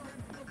forest.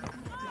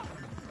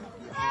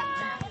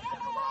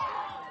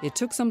 It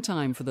took some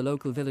time for the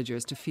local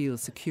villagers to feel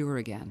secure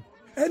again.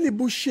 Any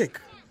bush shake,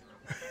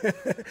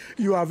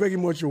 you are very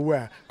much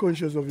aware,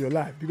 conscious of your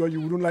life, because you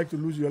wouldn't like to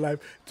lose your life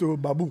to a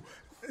babu.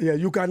 Yeah,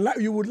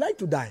 you would like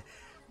to die,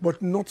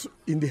 but not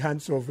in the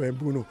hands of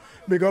Bruno,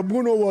 because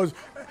Bruno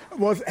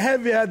was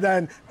heavier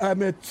than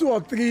 2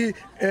 or 3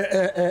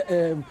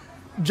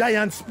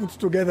 giants put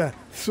together.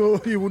 So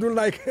you wouldn't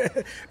like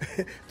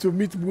to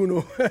meet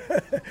Bruno.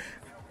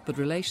 But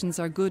relations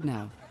are good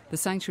now. The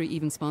sanctuary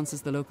even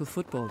sponsors the local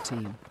football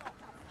team.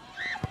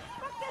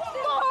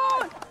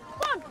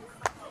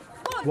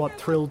 What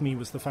thrilled me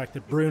was the fact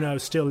that Bruno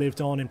still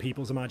lived on in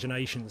people's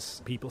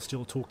imaginations. People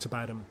still talked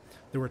about him.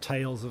 There were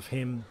tales of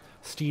him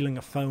stealing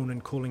a phone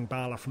and calling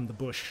Bala from the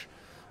bush.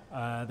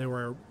 There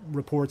were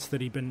reports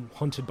that he'd been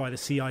hunted by the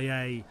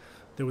CIA.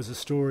 There was a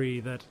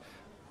story that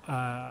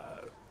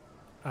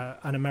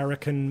an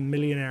American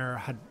millionaire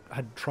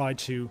had tried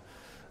to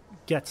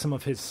get some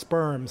of his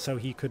sperm so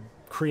he could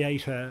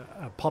create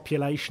a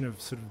population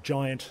of sort of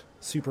giant,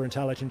 super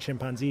intelligent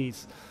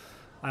chimpanzees.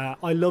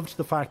 I loved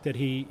the fact that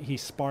he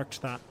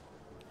sparked that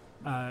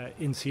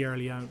in Sierra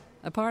Leone.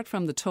 Apart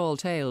from the tall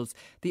tales,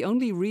 the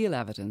only real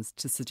evidence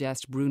to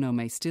suggest Bruno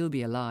may still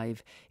be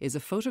alive is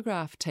a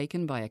photograph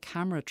taken by a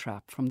camera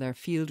trap from their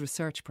field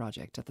research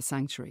project at the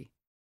sanctuary.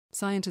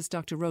 Scientist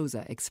Dr.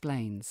 Rosa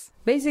explains.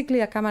 Basically,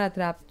 a camera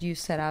trap you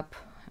set up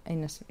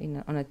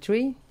on a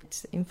tree.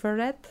 It's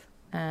infrared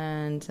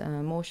and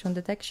motion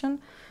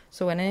detection.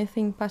 So when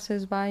anything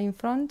passes by in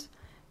front,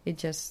 it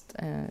just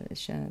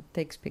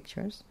takes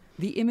pictures.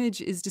 The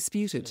image is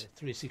disputed.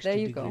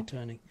 360-degree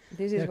turning.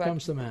 There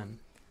comes the man.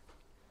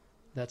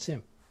 That's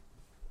him.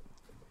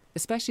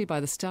 Especially by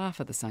the staff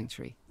at the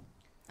sanctuary.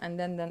 And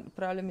then the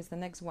problem is the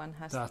next one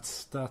has.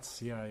 That's that's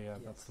the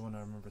one I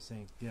remember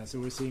seeing. Yeah, so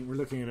we're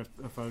looking at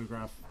a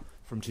photograph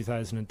from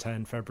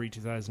 2010, February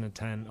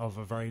 2010, of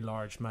a very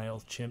large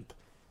male chimp.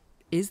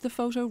 Is the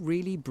photo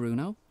really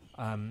Bruno?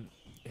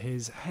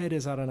 His head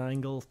is at an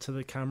angle to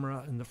the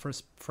camera in the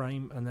first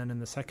frame, and then in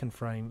the second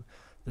frame,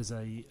 there's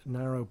a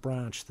narrow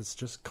branch that's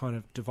just kind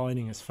of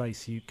dividing his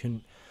face. You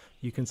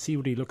can see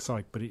what he looks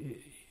like, but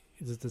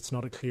it's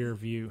not a clear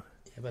view.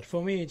 Yeah, but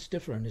for me, it's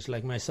different. It's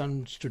like my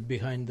son stood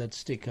behind that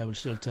stick. I will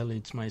still tell you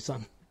it's my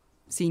son.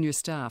 Senior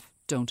staff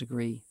don't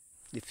agree.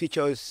 The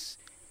features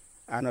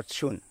are not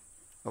shown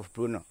of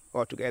Bruno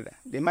altogether.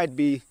 They might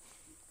be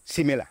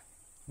similar,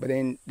 but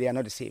then they are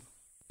not the same.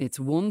 It's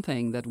one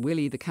thing that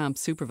Willie, the camp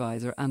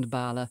supervisor, and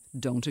Bala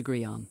don't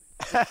agree on.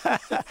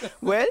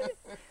 Well,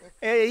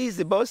 he's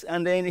the boss,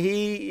 and then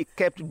he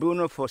kept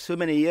Bruno for so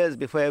many years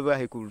before ever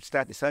he could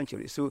start the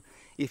sanctuary. So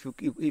if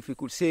you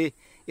could say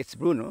it's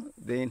Bruno,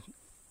 then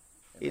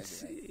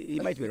he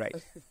might be right.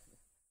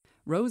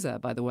 Rosa,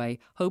 by the way,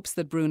 hopes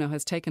that Bruno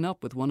has taken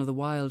up with one of the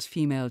wild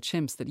female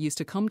chimps that used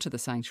to come to the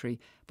sanctuary,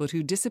 but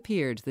who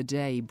disappeared the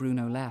day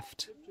Bruno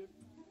left.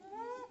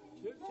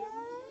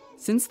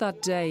 Since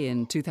that day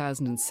in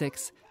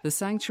 2006, the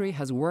sanctuary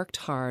has worked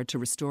hard to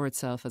restore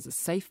itself as a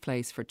safe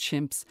place for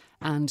chimps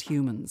and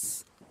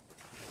humans.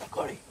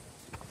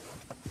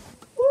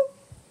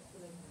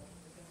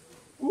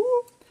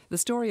 The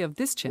story of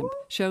this chimp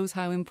shows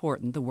how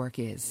important the work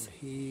is.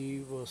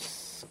 He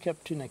was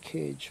kept in a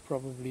cage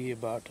probably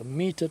about 1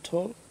 meter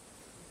tall,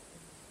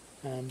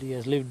 and he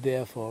has lived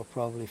there for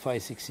probably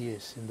 5-6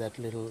 years in that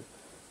little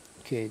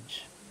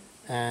cage.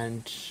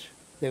 And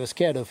they were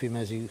scared of him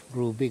as he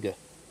grew bigger,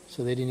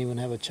 so they didn't even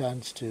have a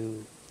chance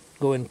to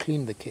go and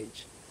clean the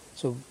cage.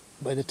 So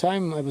by the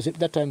time I was at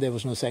that time, there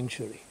was no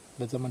sanctuary,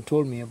 but someone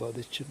told me about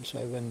this chimp, so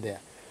I went there.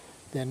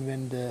 Then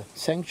when the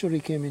sanctuary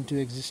came into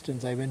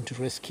existence, I went to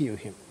rescue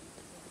him.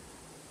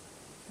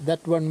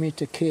 That 1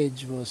 meter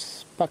cage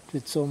was packed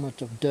with so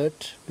much of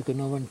dirt because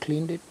no one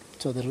cleaned it.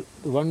 So the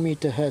 1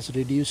 meter has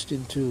reduced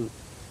into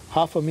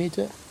 0.5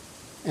 meter,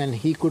 and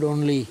he could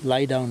only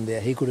lie down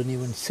there. He couldn't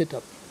even sit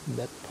up in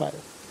that pile.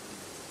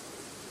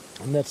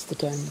 And that's the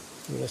time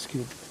we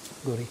rescued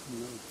Gori.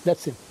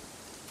 That's him.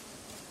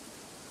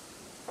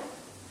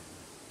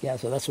 Yeah,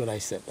 so that's what I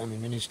said. I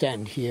mean, when you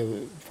stand here,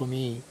 for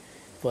me,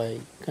 if I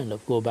kind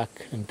of go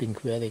back and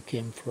think where they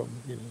came from,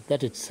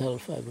 that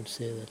itself, I would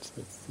say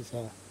these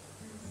are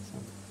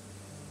some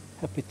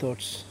happy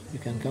thoughts you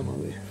can come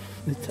away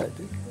with, I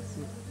think.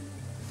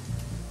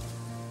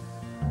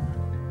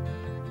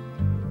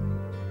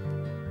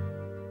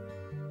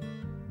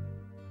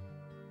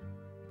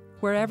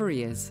 Wherever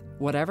he is,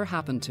 whatever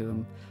happened to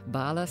him,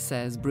 Bala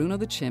says Bruno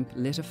the chimp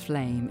lit a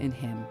flame in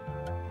him.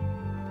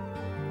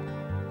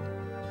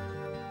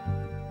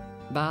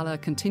 Bala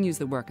continues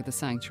the work at the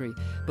sanctuary,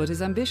 but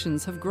his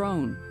ambitions have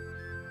grown.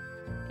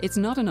 It's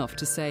not enough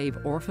to save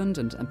orphaned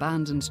and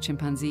abandoned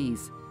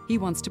chimpanzees. He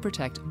wants to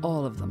protect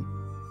all of them.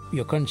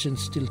 Your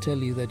conscience still tell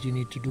you that you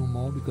need to do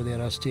more because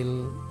there are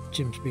still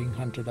chimps being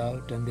hunted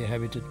out and their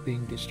habitat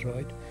being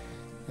destroyed.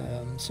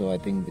 So I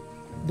think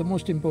The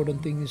most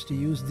important thing is to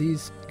use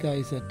these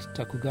guys at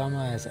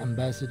Takugama as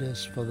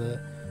ambassadors for the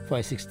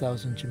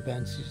 5,000-6,000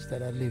 chimpanzees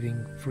that are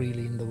living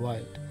freely in the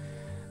wild.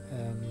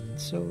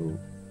 So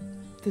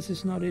this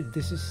is not it.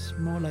 This is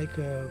more like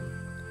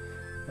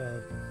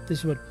this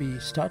is what we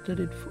started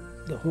it for,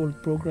 the whole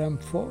program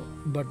for,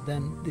 but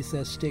then this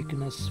has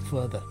taken us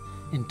further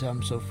in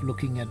terms of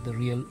looking at the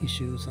real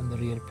issues and the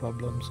real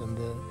problems and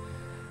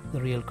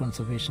the real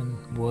conservation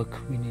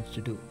work we need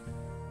to do.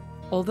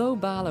 Although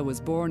Bala was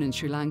born in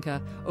Sri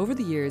Lanka, over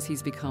the years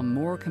he's become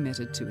more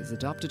committed to his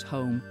adopted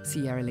home,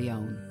 Sierra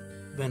Leone.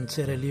 When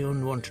Sierra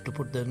Leone wanted to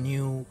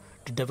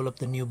develop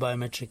the new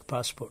biometric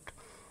passport,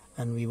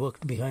 and we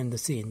worked behind the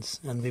scenes,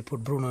 and we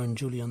put Bruno and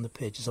Julie on the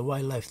page. It's a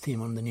wildlife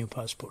theme on the new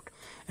passport.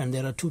 And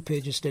there are 2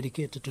 pages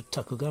dedicated to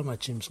Takugama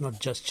chimps, not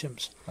just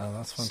chimps. Oh,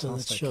 that's fantastic. So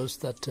that shows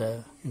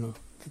that,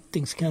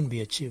 things can be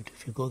achieved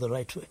if you go the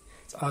right way.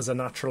 As a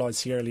naturalised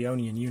Sierra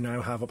Leonean, you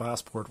now have a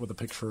passport with a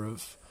picture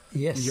of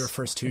your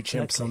first 2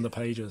 chimps on the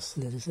pages.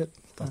 That is it.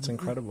 That's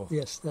incredible.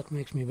 Yes, that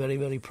makes me very,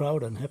 very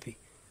proud and happy.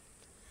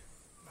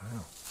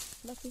 Wow.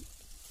 Lucky.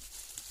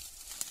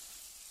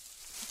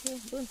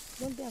 Okay,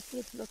 don't be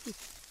afraid, Lucky.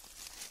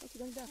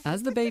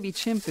 As the baby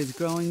chimp is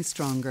growing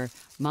stronger,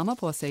 Mama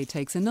Pose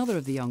takes another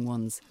of the young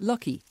ones,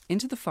 Lucky,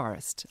 into the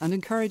forest and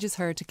encourages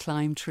her to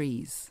climb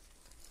trees.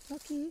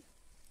 Lucky,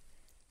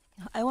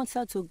 I want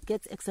her to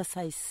get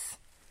exercise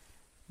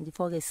in the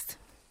forest.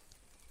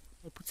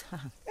 I put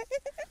her.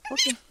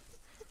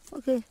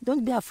 Okay,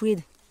 don't be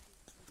afraid.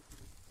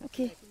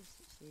 Okay.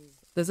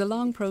 There's a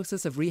long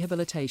process of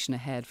rehabilitation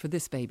ahead for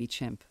this baby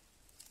chimp.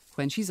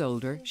 When she's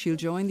older, she'll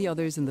join the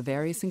others in the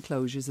various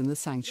enclosures in the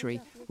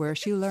sanctuary where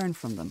she'll learn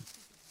from them.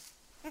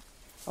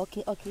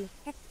 Okay.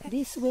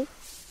 This way.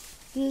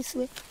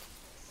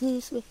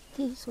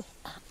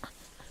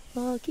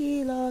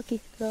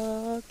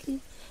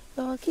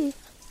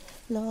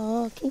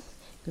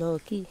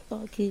 Lucky,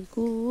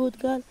 good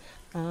girl.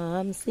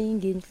 I'm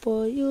singing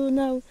for you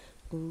now.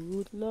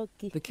 Good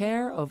Lucky. The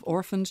care of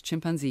orphaned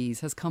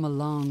chimpanzees has come a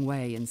long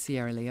way in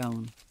Sierra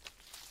Leone.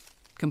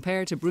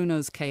 Compared to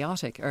Bruno's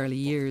chaotic early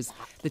years,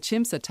 the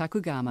chimps at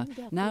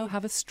Takugama now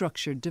have a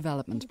structured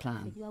development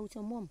plan. You are with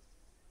your mom.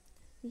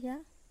 Yeah?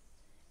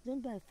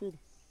 Don't be afraid.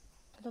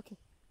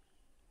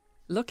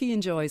 Lucky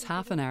enjoys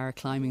half an hour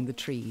climbing the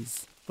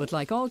trees. But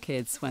like all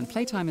kids, when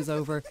playtime is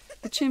over,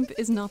 the chimp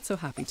is not so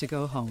happy to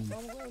go home.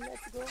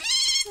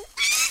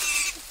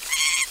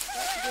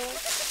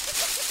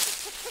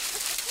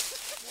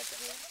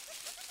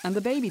 And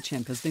the baby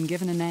chimp has been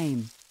given a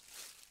name.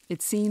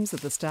 It seems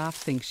that the staff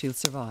think she'll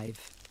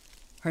survive.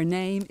 Her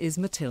name is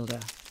Matilda.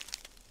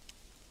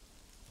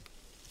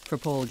 For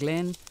Paul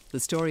Glynn, the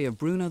story of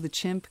Bruno the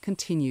chimp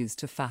continues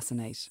to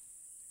fascinate.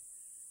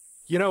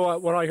 You know,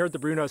 when I heard the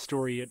Bruno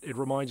story, it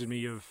reminded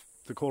me of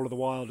The Call of the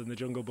Wild and The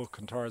Jungle Book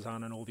and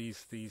Tarzan and all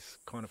these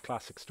kind of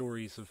classic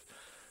stories of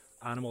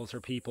animals or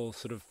people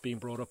sort of being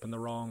brought up in the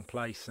wrong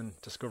place and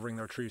discovering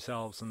their true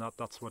selves, and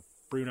that's what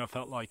Bruno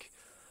felt like.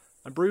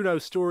 And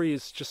Bruno's story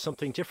is just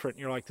something different.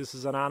 You're like, this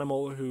is an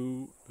animal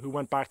who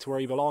went back to where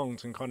he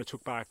belonged and kind of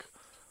took back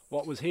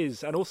what was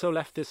his, and also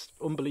left this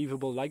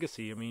unbelievable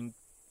legacy. I mean,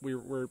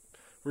 we're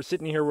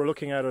sitting here, we're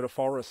looking out at a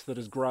forest that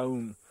has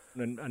grown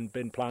and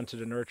been planted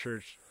and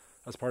nurtured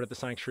as part of the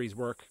sanctuary's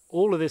work.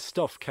 All of this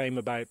stuff came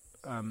about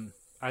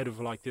out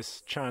of like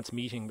this chance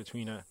meeting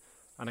between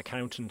an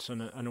accountant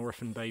and an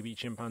orphan baby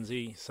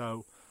chimpanzee.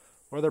 So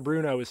whether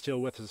Bruno is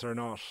still with us or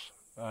not,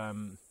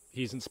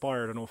 he's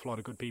inspired an awful lot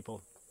of good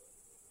people.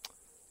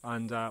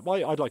 And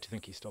I'd like to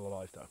think he's still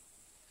alive, though.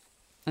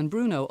 And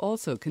Bruno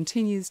also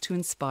continues to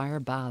inspire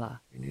Bala.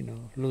 You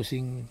know,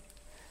 losing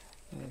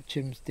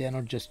chimps, they are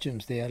not just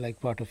chimps, they are like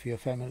part of your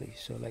family.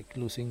 So like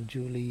losing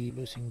Julie,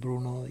 losing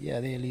Bruno,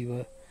 they leave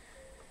a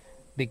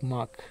big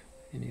mark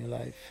in your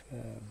life.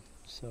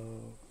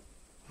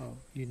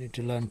 You need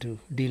to learn to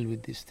deal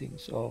with these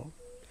things or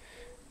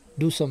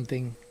do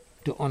something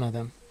to honor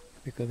them,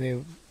 because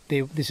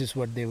this is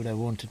what they would have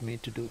wanted me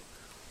to do.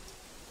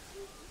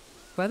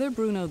 Whether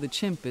Bruno the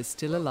chimp is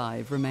still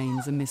alive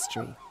remains a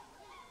mystery.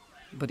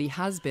 But he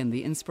has been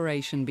the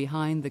inspiration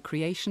behind the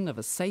creation of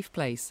a safe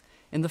place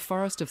in the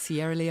forest of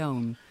Sierra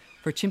Leone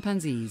for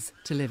chimpanzees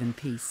to live in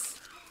peace.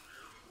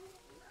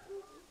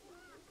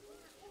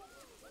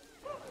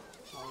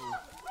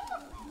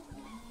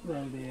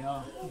 Well, they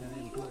are in an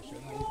enclosure.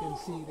 You can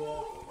see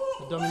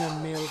the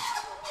dominant male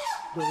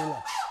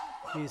gorilla.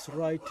 He's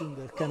right in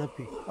the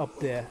canopy up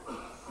there.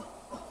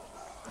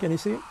 Can you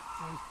see it?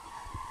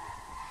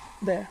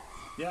 There.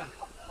 Yeah.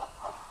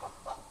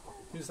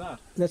 Who's that?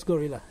 That's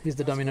gorilla. He's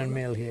the dominant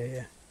male here,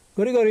 yeah.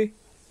 Gori.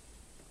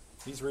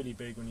 He's really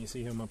big when you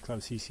see him up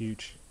close. He's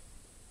huge.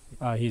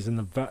 He's in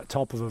the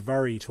top of a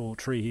very tall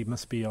tree. He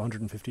must be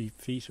 150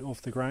 feet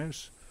off the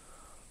ground,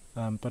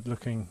 but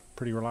looking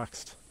pretty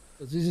relaxed.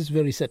 This is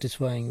very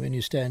satisfying when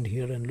you stand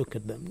here and look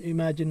at them.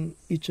 Imagine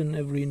each and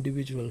every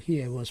individual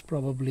here was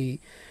probably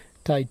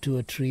tied to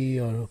a tree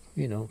or,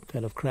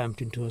 kind of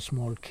cramped into a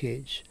small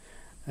cage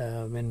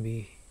when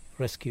we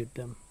rescued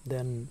them.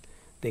 Then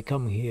they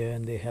come here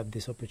and they have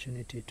this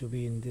opportunity to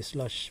be in this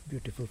lush,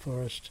 beautiful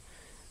forest,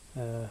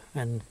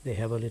 and they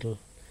have a little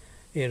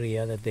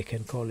area that they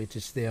can call it.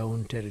 It's their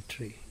own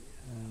territory.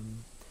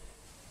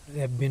 They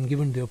have been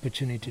given the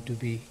opportunity to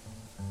be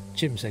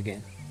chimps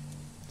again.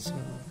 So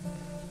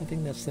I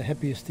think that's the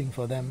happiest thing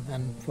for them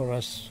and for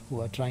us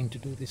who are trying to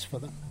do this for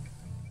them.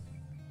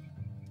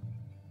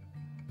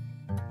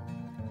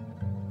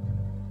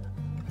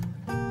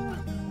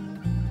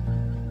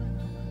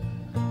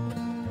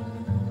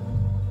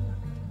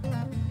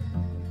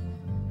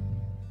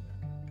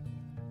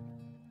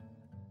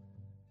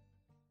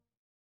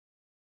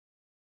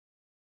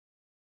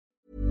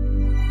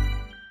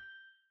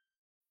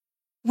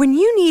 When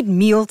you need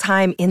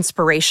mealtime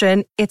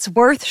inspiration, it's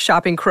worth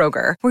shopping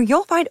Kroger, where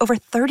you'll find over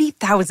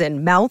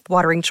 30,000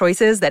 mouth-watering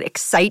choices that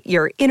excite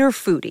your inner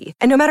foodie.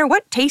 And no matter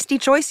what tasty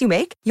choice you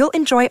make, you'll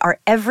enjoy our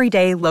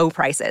everyday low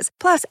prices,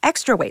 plus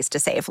extra ways to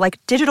save, like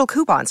digital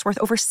coupons worth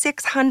over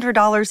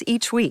 $600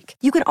 each week.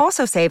 You can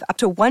also save up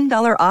to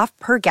 $1 off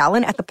per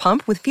gallon at the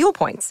pump with fuel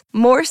points.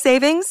 More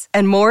savings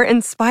and more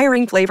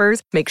inspiring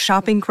flavors make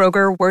shopping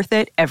Kroger worth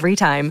it every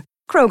time.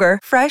 Kroger,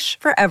 fresh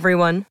for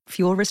everyone.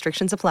 Fuel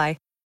restrictions apply.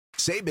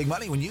 Save big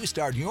money when you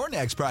start your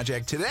next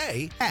project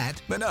today at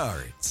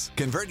Menards.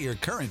 Convert your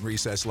current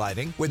recessed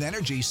lighting with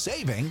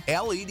energy-saving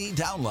LED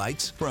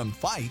downlights from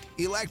Fight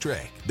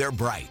Electric. They're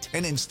bright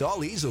and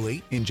install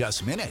easily in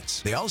just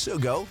minutes. They also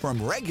go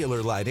from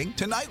regular lighting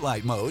to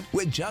nightlight mode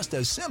with just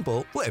a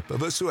simple flip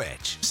of a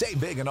switch. Save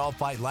big on all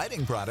Fight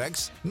lighting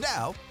products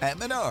now at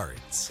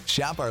Menards.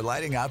 Shop our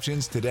lighting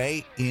options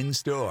today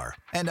in-store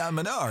and on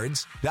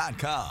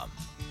Menards.com.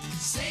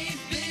 Save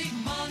big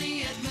money